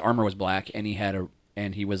 except his armor was black, and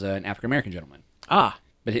he was an African American gentleman. Ah.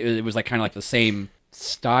 But it was like kind of like the same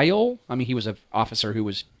style. I mean, he was an officer who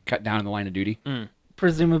was cut down in the line of duty.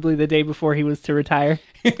 presumably the day before he was to retire.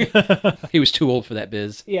 He was too old for that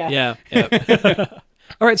biz. Yeah. Yeah.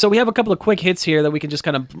 All right, so we have a couple of quick hits here that we can just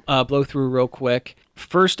kind of blow through real quick.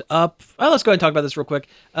 First up, let's go ahead and talk about this real quick.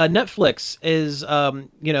 Netflix is,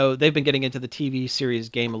 they've been getting into the TV series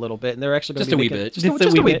game a little bit, and they're actually going to be just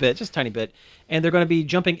a wee bit, just a tiny bit, and they're going to be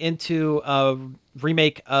jumping into a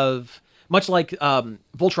remake of, much like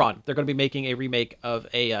Voltron. They're going to be making a remake of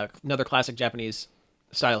another classic Japanese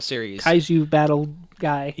style series, Kaiju battle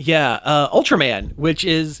guy. Yeah, Ultraman, which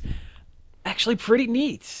is actually pretty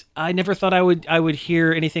neat. I never thought I would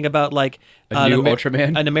hear anything about like a new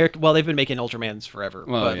Ultraman. An American. Well, they've been making Ultramans forever,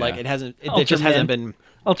 but like it hasn't. It just hasn't been.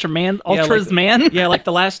 Ultras Man. Yeah, like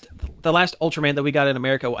the last Ultraman that we got in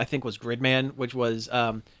America, I think was Gridman, which was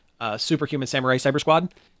Superhuman Samurai Cyber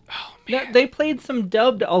Squad. Oh man, they played some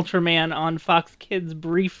dubbed Ultraman on Fox Kids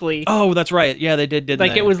briefly. Oh, that's right. Yeah, they did. Didn't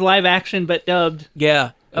like they? It was live action but dubbed.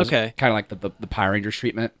 Yeah. Okay. Kind of like the Power Rangers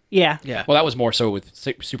treatment. Yeah. Yeah. Well, that was more so with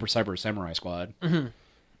Super Cyber Samurai Squad. Mm-hmm.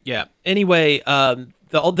 Yeah. Anyway, this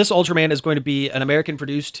Ultraman is going to be an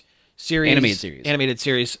American-produced series, animated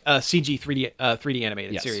series, CG 3D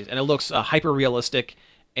animated series, and it looks hyper realistic,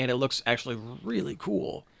 and it looks actually really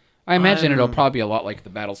cool. I imagine it'll probably be a lot like the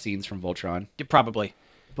battle scenes from Voltron. Probably.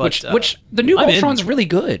 But, which the new Voltron's really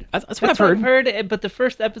good. That's what I've heard. But the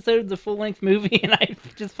first episode is a full-length movie, and I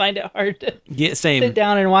just find it hard to sit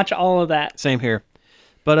down and watch all of that. Same here.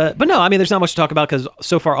 But no, I mean, there's not much to talk about because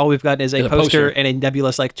so far all we've gotten is a poster and a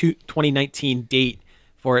nebulous 2019 date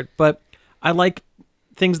for it. But I like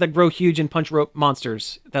things that grow huge and punch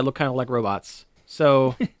monsters that look kind of like robots.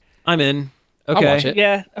 So I'm in. Okay. I'll watch it.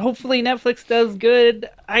 Yeah, hopefully Netflix does good.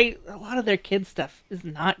 A lot of their kids stuff is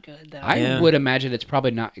not good though. I would imagine it's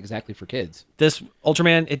probably not exactly for kids. This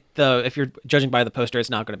Ultraman, if you're judging by the poster,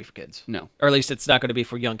 it's not going to be for kids. No, or at least it's not going to be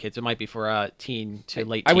for young kids. It might be for teen to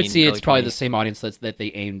late. I would see it's probably 20. the same audience that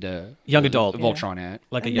they aimed young adult Voltron at,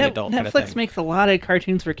 like a young adult. Netflix kind of thing. makes a lot of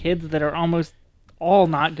cartoons for kids that are almost all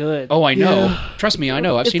not good. Oh, I know. Trust me, I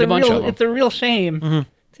know. I've seen a bunch of them. It's a real shame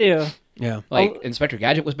too. Yeah, like Inspector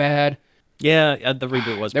Gadget was bad. Yeah, the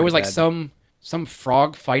reboot was. There was like bad. some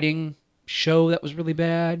frog fighting show that was really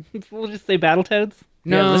bad. We'll just say Battletoads.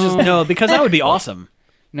 No, because that would be awesome.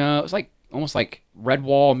 No, it was like almost like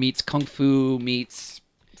Redwall meets Kung Fu meets.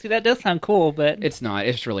 See, that does sound cool, but it's not.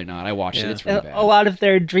 It's really not. I watched it. It's really bad. A lot of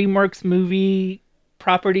their DreamWorks movie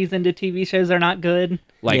properties into TV shows are not good.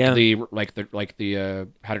 Like the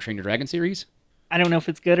How to Train Your Dragon series. I don't know if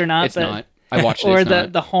it's good or not. It's not. I watched it. Or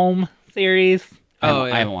it's the Home series.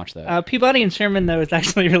 I haven't watched that. Peabody and Sherman though is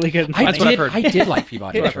actually really good. That's what I've heard. I did like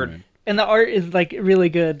Peabody and Sherman. And the art is like really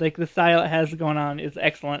good. Like the style it has going on is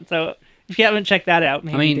excellent. So if you haven't checked that out,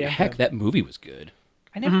 maybe that movie was good.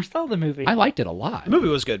 I never saw the movie. I liked it a lot. The movie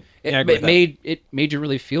was good. It made you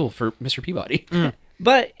really feel for Mr. Peabody.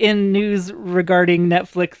 But in news regarding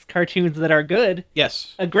Netflix cartoons that are good,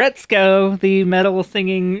 yes, Agretzko, the metal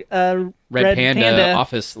singing Red Panda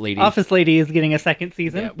office lady is getting a second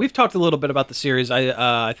season. Yeah, we've talked a little bit about the series.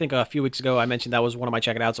 I think a few weeks ago I mentioned that was one of my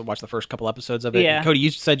check it outs. I watched the first couple episodes of it. Yeah. Cody, you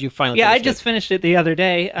said you finally. Yeah, I just finished it the other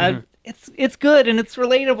day. It's good and it's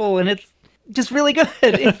relatable and it's just really good.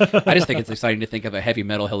 I just think it's exciting to think of a heavy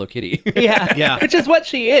metal Hello Kitty. Yeah, which is what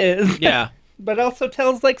she is. Yeah. But also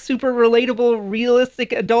tells like super relatable,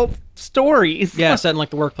 realistic adult stories. Yeah, set in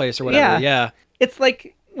like the workplace or whatever. Yeah. It's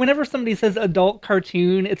like whenever somebody says adult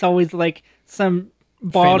cartoon, it's always like some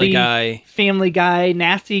bawdy Guy. Family Guy,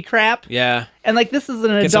 nasty crap. Yeah. And like this is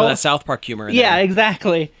an Get some of adult. that South Park humor in Yeah, there.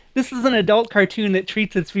 exactly. This is an adult cartoon that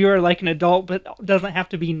treats its viewer like an adult, but doesn't have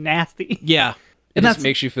to be nasty. Yeah. It And just that's-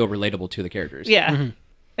 makes you feel relatable to the characters. Yeah.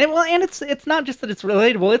 And it's not just that it's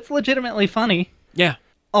relatable; it's legitimately funny, Yeah.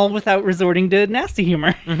 all without resorting to nasty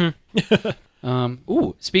humor.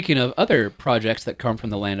 Speaking of other projects that come from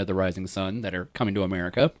the land of the rising sun that are coming to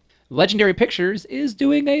America, Legendary Pictures is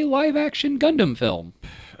doing a live-action Gundam film.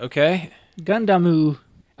 Okay. Gundamu.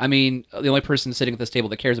 I mean, the only person sitting at this table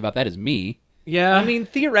that cares about that is me. Yeah. I mean,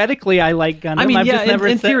 theoretically, I like Gundam. I mean, I've yeah, just never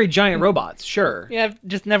in sat- theory, giant robots, sure. Yeah, I've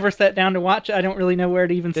just never sat down to watch it. I don't really know where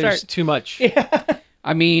to even There's start. too much.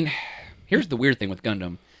 I mean, here's the weird thing with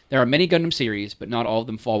Gundam. There are many Gundam series, but not all of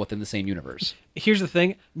them fall within the same universe. Here's the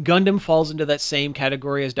thing. Gundam falls into that same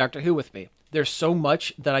category as Doctor Who with me. There's so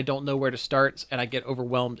much that I don't know where to start, and I get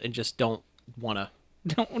overwhelmed and just don't want to.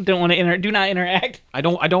 Don't want to do not interact. I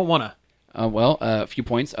don't want to. A few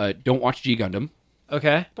points. Don't watch G Gundam.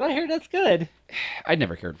 Okay. But I heard that's good. I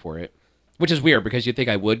never cared for it. Which is weird, because you'd think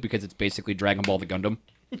I would, because it's basically Dragon Ball the Gundam.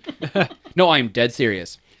 No, I'm dead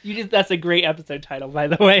serious. That's a great episode title, by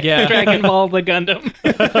the way. Yeah. Dragon Ball the Gundam.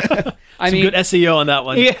 I Some mean, good SEO on that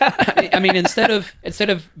one. Yeah. I mean, instead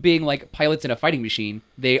of being like pilots in a fighting machine,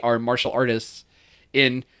 they are martial artists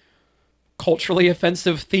in culturally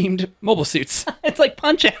offensive themed mobile suits. It's like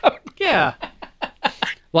Punch Out. Yeah.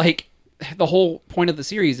 Like, the whole point of the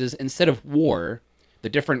series is, instead of war, the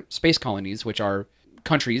different space colonies, which are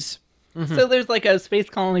countries. So there's like a space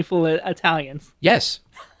colony full of Italians. Yes,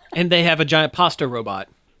 And they have a giant pasta robot.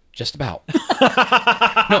 just about.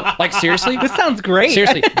 No, like, seriously. This sounds great.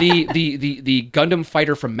 Seriously, the Gundam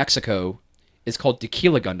fighter from Mexico is called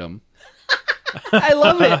Tequila Gundam. I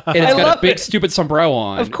love it. And it's I got love a big it. stupid sombrero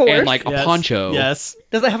on. Of course. And like a Yes. poncho. Yes.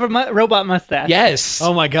 Does it have a robot mustache? Yes.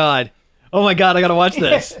 Oh my god. Oh my god, I gotta watch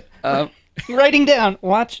this. Writing down.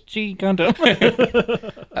 Watch G Gundam.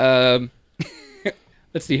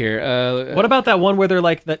 Let's see here. What about that one where they're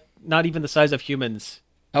like that? Not even the size of humans.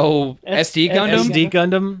 SD Gundam? SD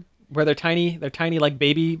Gundam, where they're tiny like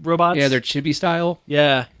baby robots. Yeah, they're chibi style.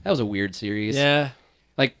 Yeah. That was a weird series. Yeah.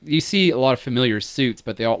 Like, you see a lot of familiar suits,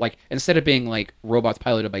 but they all, like, instead of being like robots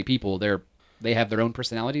piloted by people, they have their own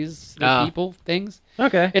personalities, like people, things.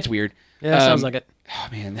 Okay. It's weird. Yeah, sounds like it. Oh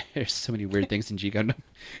man, there's so many weird things in G Gundam.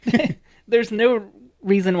 There's no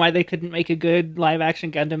reason why they couldn't make a good live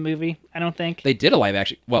action Gundam movie, I don't think. They did a live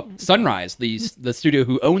action. Well, Sunrise, the studio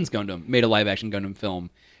who owns Gundam, made a live action Gundam film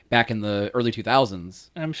back in the early 2000s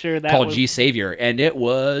I'm sure that called was... G Savior, and it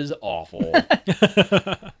was awful.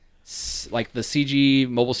 Like, the CG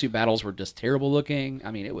mobile suit battles were just terrible looking.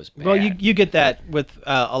 I mean, it was bad. Well, you get that with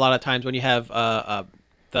a lot of times when you have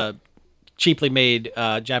the cheaply made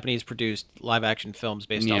Japanese produced live action films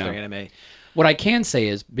based off Yeah. their anime. What I can say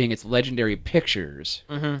is, being it's Legendary Pictures,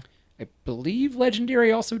 I believe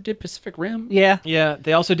Legendary also did Pacific Rim. Yeah. Yeah,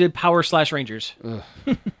 they also did Power / Rangers.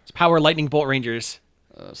 It's Power Lightning Bolt Rangers.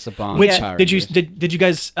 Saban. Which Power did you Rangers. did you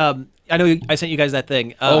guys? I know I sent you guys that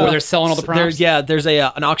thing. where they're selling all the props? There's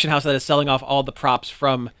an auction house that is selling off all the props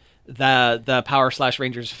from the Power /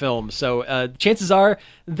 Rangers film. So chances are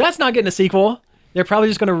that's not getting a sequel. They're probably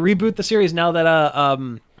just going to reboot the series now that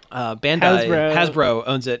Bandai Hasbro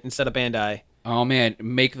owns it instead of Bandai, Oh man,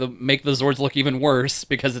 make the Zords look even worse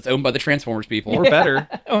because it's owned by the Transformers people. or better.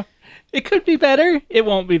 It could be better. It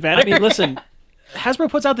won't be better. I mean, listen, Hasbro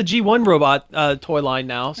puts out the G1 robot toy line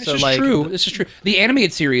now, This so is like true. This is true. The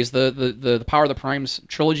animated series, the Power of the Primes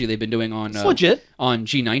trilogy they've been doing on it's legit. on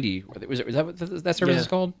G90. Is that what that service is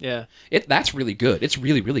called? Yeah. That's really good. It's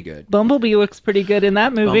really, really good. Bumblebee looks pretty good in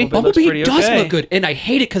that movie. Bumblebee looks pretty does okay. look good, and I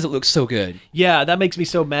hate it because it looks so good. Yeah, that makes me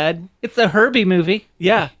so mad. It's a Herbie movie.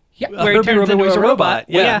 Yeah. Yeah, where he Herbie turns into was a a robot.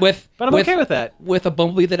 Yeah. With But I'm okay with that. With a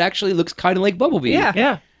Bumblebee that actually looks kind of like Bumblebee. Yeah.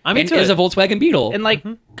 Yeah. I'm and into is it. a Volkswagen Beetle. And like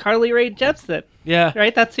Carly Rae Jepsen. Yeah.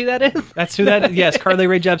 Right? That's who that is? That's who that is. Yes, Carly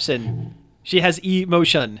Rae Jepsen. She has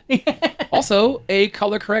emotion. Also, a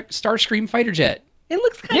color correct Starscream fighter jet. It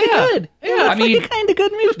looks kind of Yeah. good. Yeah, It looks I mean, like a kind of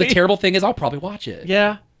good movie. The terrible thing is, I'll probably watch it.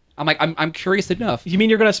 Yeah. I'm like, I'm curious enough. You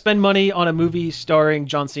mean you're going to spend money on a movie starring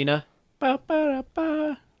John Cena? Ba, ba, da,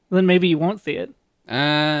 ba. Then maybe you won't see it.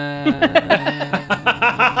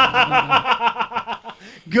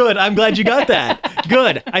 Good. I'm glad you got that.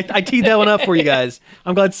 Good. I teed that one up for you guys.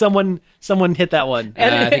 I'm glad someone hit that one.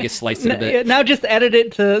 I think it sliced it a bit. Now just edit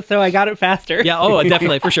it so I got it faster. Yeah. Oh,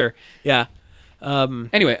 definitely. For sure. Yeah.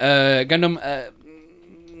 Anyway, Gundam.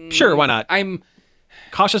 Sure. Why not? I'm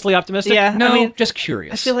Cautiously optimistic. Yeah. no, I mean, just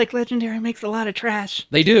curious. I feel like Legendary makes a lot of trash.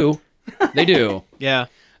 They do. They do. Yeah.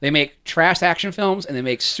 They make trash action films and they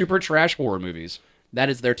make super trash horror movies. That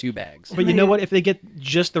is their two bags. But you know what? If they get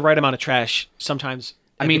just the right amount of trash, sometimes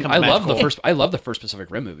I it mean, becomes I love magical. the first Pacific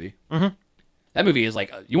Rim movie. Mm-hmm. That movie is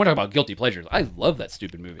like, you want to talk about guilty pleasures? I love that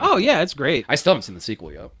stupid movie. Oh yeah, it's great. I still haven't seen the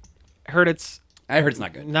sequel yet. I heard it's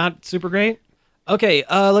not good. not super great. Okay,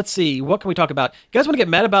 let's see. What can we talk about? You guys want to get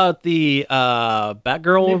mad about the Batgirl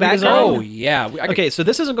Batgirl? redesign? Oh yeah. Okay, so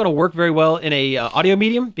this isn't going to work very well in a audio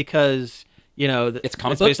medium because It's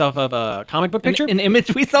comic book? based off of a comic book picture. An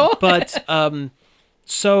image we saw. But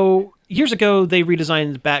so years ago, they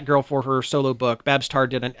redesigned Batgirl for her solo book. Babs Tarr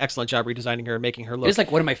did an excellent job redesigning her and making her look. It's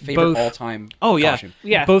like one of my favorite both- all-time. Oh yeah, costume.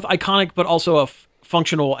 Yeah. both iconic but also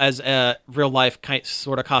functional as a real life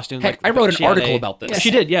sort of costume. Heck, like, I wrote an she had article about this. She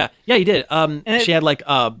did, yeah, you did. it- She had like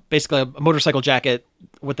basically a motorcycle jacket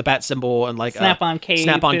with the bat symbol and like Snap-on cape,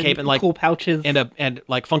 and like cool pouches, and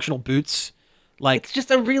like functional boots. Like it's just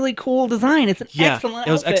a really cool design. It's an yeah, excellent.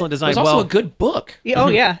 it was outfit. excellent It design. was also well, a good book. Yeah, oh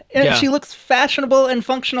yeah, and Yeah. she looks fashionable and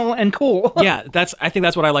functional and cool. yeah, I think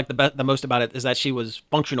that's what I like the most about it is that she was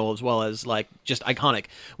functional as well as like just iconic.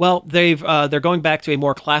 Well, they're going back to a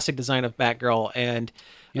more classic design of Batgirl and.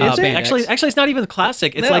 Yeah, spandex. Actually, it's not even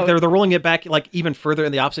classic. It's No. like they're rolling it back like even further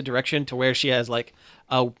in the opposite direction to where she has like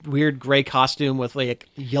a weird gray costume with like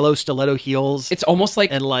yellow stiletto heels It's almost like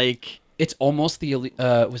and like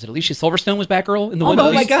the was it Alicia Silverstone was Batgirl in the one?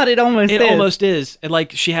 Oh my god, it almost it is. almost is. And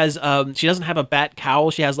like she has she doesn't have a bat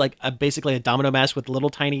cowl. She has like basically a domino mask with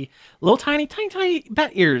little tiny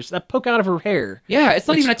bat ears that poke out of her hair. Yeah, it's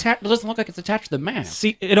not even attached. It doesn't look like it's attached to the mask.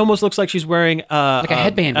 See, it almost looks like she's wearing Like a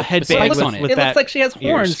headband a with headband spikes with, on it. with It bat looks like she has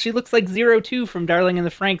horns. ears. She looks like Zero Two from Darling in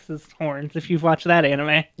the Franxx' horns. If you've watched that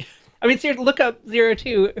anime, I mean, seriously, look up Zero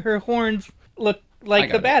Two. Her horns look I like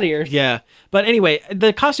got the it. bat ears. Yeah, but anyway,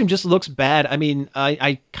 the costume just looks bad. I mean,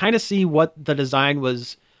 I kind of see what the design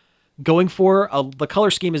was going for. The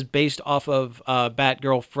color scheme is based off of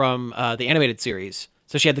Batgirl from the animated series.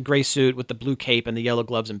 So she had the gray suit with the blue cape and the yellow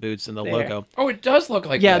gloves and boots and the There. logo. Oh, it does look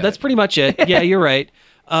like Yeah, that. that's pretty much it. Yeah, you're right.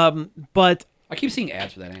 But I keep seeing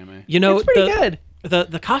ads for that anime. you know, It's pretty good.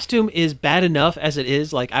 The costume is bad enough as it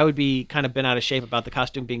is. Like I would be kind of bent out of shape about the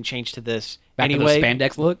costume being changed to this Back to the anyway.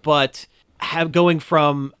 spandex look. But going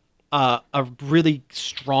from a really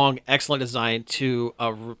strong, excellent design to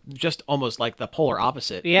just almost like the polar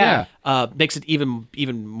opposite. Yeah. Makes it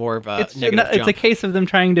even more of a It's negative it's a jump. case of them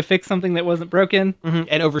trying to fix something that wasn't broken. Mhm,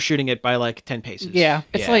 and overshooting it by like 10 paces. Yeah.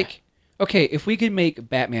 It's like, okay, if we could make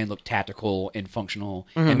Batman look tactical and functional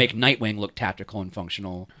and make Nightwing look tactical and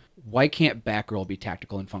functional, why can't Batgirl be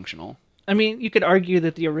tactical and functional? I mean, you could argue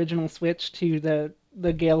that the original switch to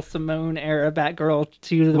the Gail Simone era Batgirl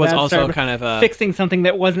to the Was Batstar also kind of a fixing something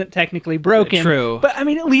that wasn't technically broken. True. But I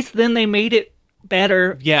mean, at least then they made it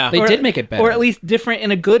better. Yeah. They did make it better. Or at least different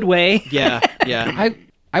in a good way. yeah, yeah.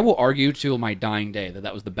 I will argue till my dying day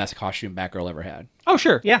that was the best costume Batgirl ever had. Oh,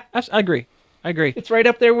 sure. Yeah. I agree. It's right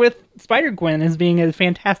up there with Spider-Gwen as being a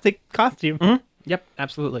fantastic costume. Yep,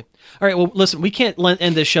 absolutely. All right, well, listen, we can't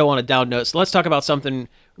end this show on a down note, so let's talk about something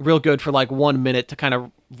real good for like 1 minute to kind of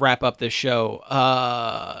wrap up this show.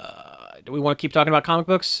 Do we want to keep talking about comic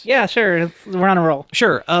books? Yeah, sure. We're on a roll.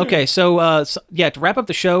 Sure. Okay, so to wrap up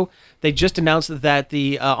the show, they just announced that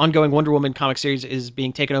the ongoing Wonder Woman comic series is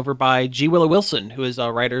being taken over by G. Willow Wilson, who is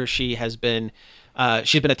a writer. She's been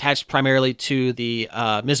attached primarily to the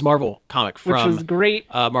Ms. Marvel comic Which from was great.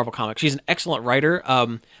 Marvel Comics. She's an excellent writer.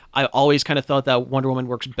 I always kind of thought that Wonder Woman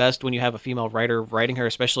works best when you have a female writer writing her,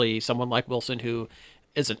 especially someone like Wilson who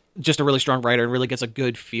is just a really strong writer and really gets a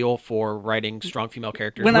good feel for writing strong female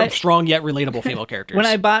characters. Strong yet relatable female characters. When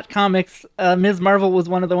I bought comics, Ms. Marvel was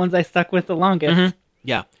one of the ones I stuck with the longest.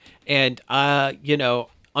 Yeah. And,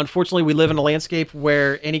 unfortunately, we live in a landscape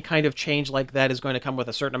where any kind of change like that is going to come with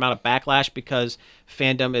a certain amount of backlash because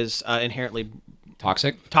fandom is inherently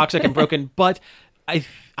Toxic? toxic and broken. But I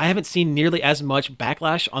haven't seen nearly as much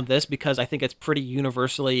backlash on this because I think it's pretty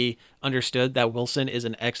universally understood that Wilson is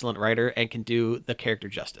an excellent writer and can do the character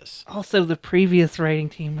justice. Also, the previous writing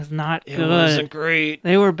team was not It good. wasn't great.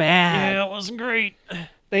 They were bad. Yeah, it wasn't great.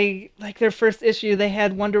 They like their first issue. They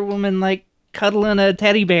had Wonder Woman like cuddling a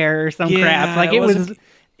teddy bear or some Yeah, crap. Like it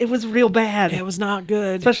it was real bad. It was not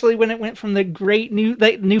good. Especially when it went from the great new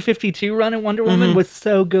 52 run in Wonder Woman was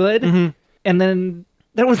so good, and then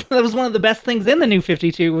that was one of the best things in the new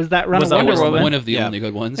 52 was that run Was of that Wonder was Woman. one of the Yeah. only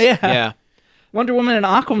good ones. Yeah. Yeah. Wonder Woman and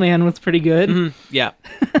Aquaman was pretty good. Yeah.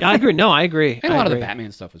 I agree. No, I agree. And a I lot of the agree.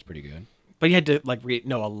 Batman stuff was pretty good. But you had to like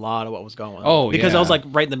know a lot of what was going on. Oh, because yeah. I was like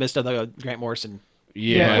right in the midst of the Grant Morrison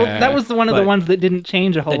Yeah. Well, that was one of the But ones that didn't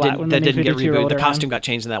change a whole lot when that the didn't New get 52 rebooted. rolled The around. costume got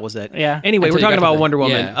changed, and that was it. Yeah. Anyway, Until we're you talking got to about the- Wonder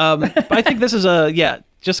Woman. yeah. But I think this is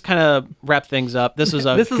just kind of wrap things up. This is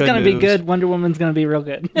This is good going to be news. good. Wonder Woman's going to be real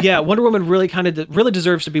good. Yeah, Wonder Woman really really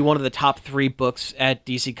deserves to be one of the top 3 books at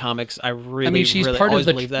DC Comics. I mean, she's really part of always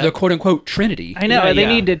believe that. the quote unquote Trinity. I know. Yeah, They yeah.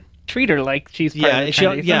 need to treat her like she's part Yeah, of the she-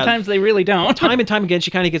 Trinity. yeah. Sometimes they really don't. Time and time again,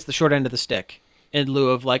 she kind of gets the short end of the stick in lieu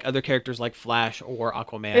of like other characters like Flash or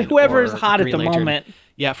Aquaman. Whoever's or hot at Green the Lantern. moment.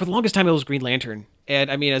 Yeah, for the longest time it was Green Lantern,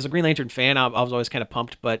 and I mean, as a Green Lantern fan, I was always kind of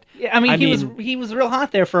pumped. But Yeah, I mean, he was real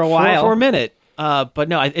hot there for a while. for a minute. But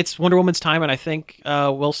no, it's Wonder Woman's time, and I think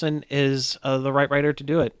Wilson is the right writer to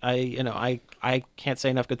do it. I can't say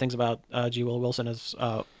enough good things about G. Willow Wilson as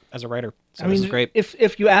a writer. So this is great.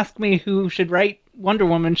 If you ask me who should write Wonder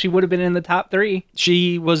Woman, she would have been in the top 3.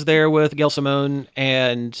 She was there with Gail Simone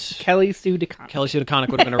and Kelly Sue DeConnick. Kelly Sue DeConnick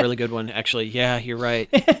would have been a really good one, actually. Yeah, you're right.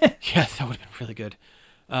 Yeah, that would have been really good.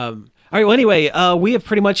 All right, well, anyway, we have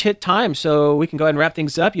pretty much hit time, so we can go ahead and wrap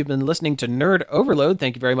things up. You've been listening to Nerd Overload.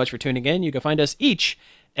 Thank you very much for tuning in. You can find us each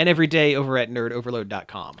and every day over at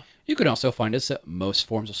nerdoverload.com. You can also find us at most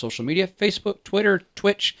forms of social media: Facebook, Twitter,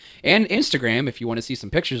 Twitch, and Instagram if you want to see some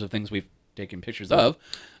pictures of things we've taken pictures of,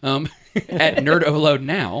 at Nerd Overload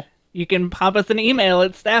Now. You can pop us an email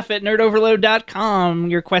at staff@nerdoverload.com.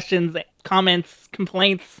 Your questions, comments,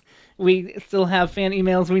 complaints. We still have fan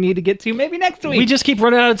emails we need to get to maybe next week. We just keep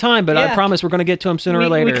running out of time, but I Yeah. promise we're going to get to them sooner or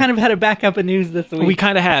later. We kind of had a backup of news this week. We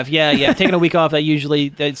kind of have, yeah. Taking a week off, that's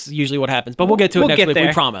usually what happens. But we'll get to it We'll next get week. there.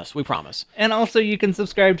 We promise. And also, you can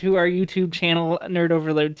subscribe to our YouTube channel, Nerd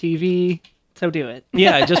Overload TV. So do it.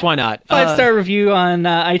 Yeah, just why not? 5-star review on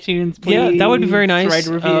iTunes, please. Yeah, that would be very nice. Write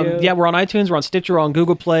a review. Yeah, we're on iTunes, we're on Stitcher, we're on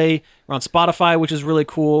Google Play, we're on Spotify, which is really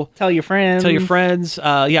cool. Tell your friends. Tell your friends.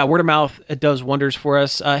 Yeah, word of mouth, it does wonders for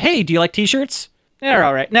us. Hey, do you like T-shirts? They're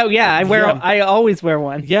all right. No, yeah, Yeah. I always wear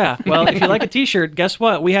one. Yeah, well, if you like a T-shirt, guess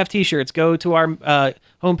what? We have T-shirts. Go to our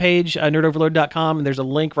homepage, nerdoverload.com, and there's a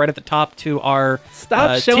link right at the top to our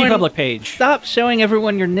TeePublic page. Stop showing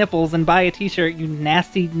everyone your nipples and buy a T-shirt, you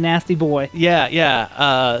nasty, nasty boy.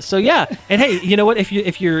 Yeah. So yeah, and hey, you know what?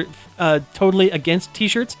 If you're totally against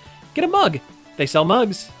T-shirts, get a mug. They sell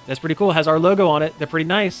mugs. That's pretty cool. It has our logo on it. They're pretty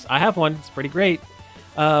nice. I have one. It's pretty great.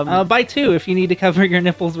 Buy 2 if you need to cover your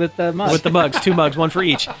nipples with mugs. With the mugs, 2 mugs, 1 for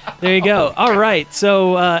each. There you go. All right.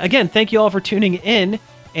 So again, thank you all for tuning in,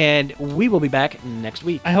 and we will be back next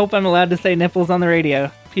week. I hope I'm allowed to say nipples on the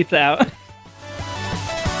radio. Pizza out.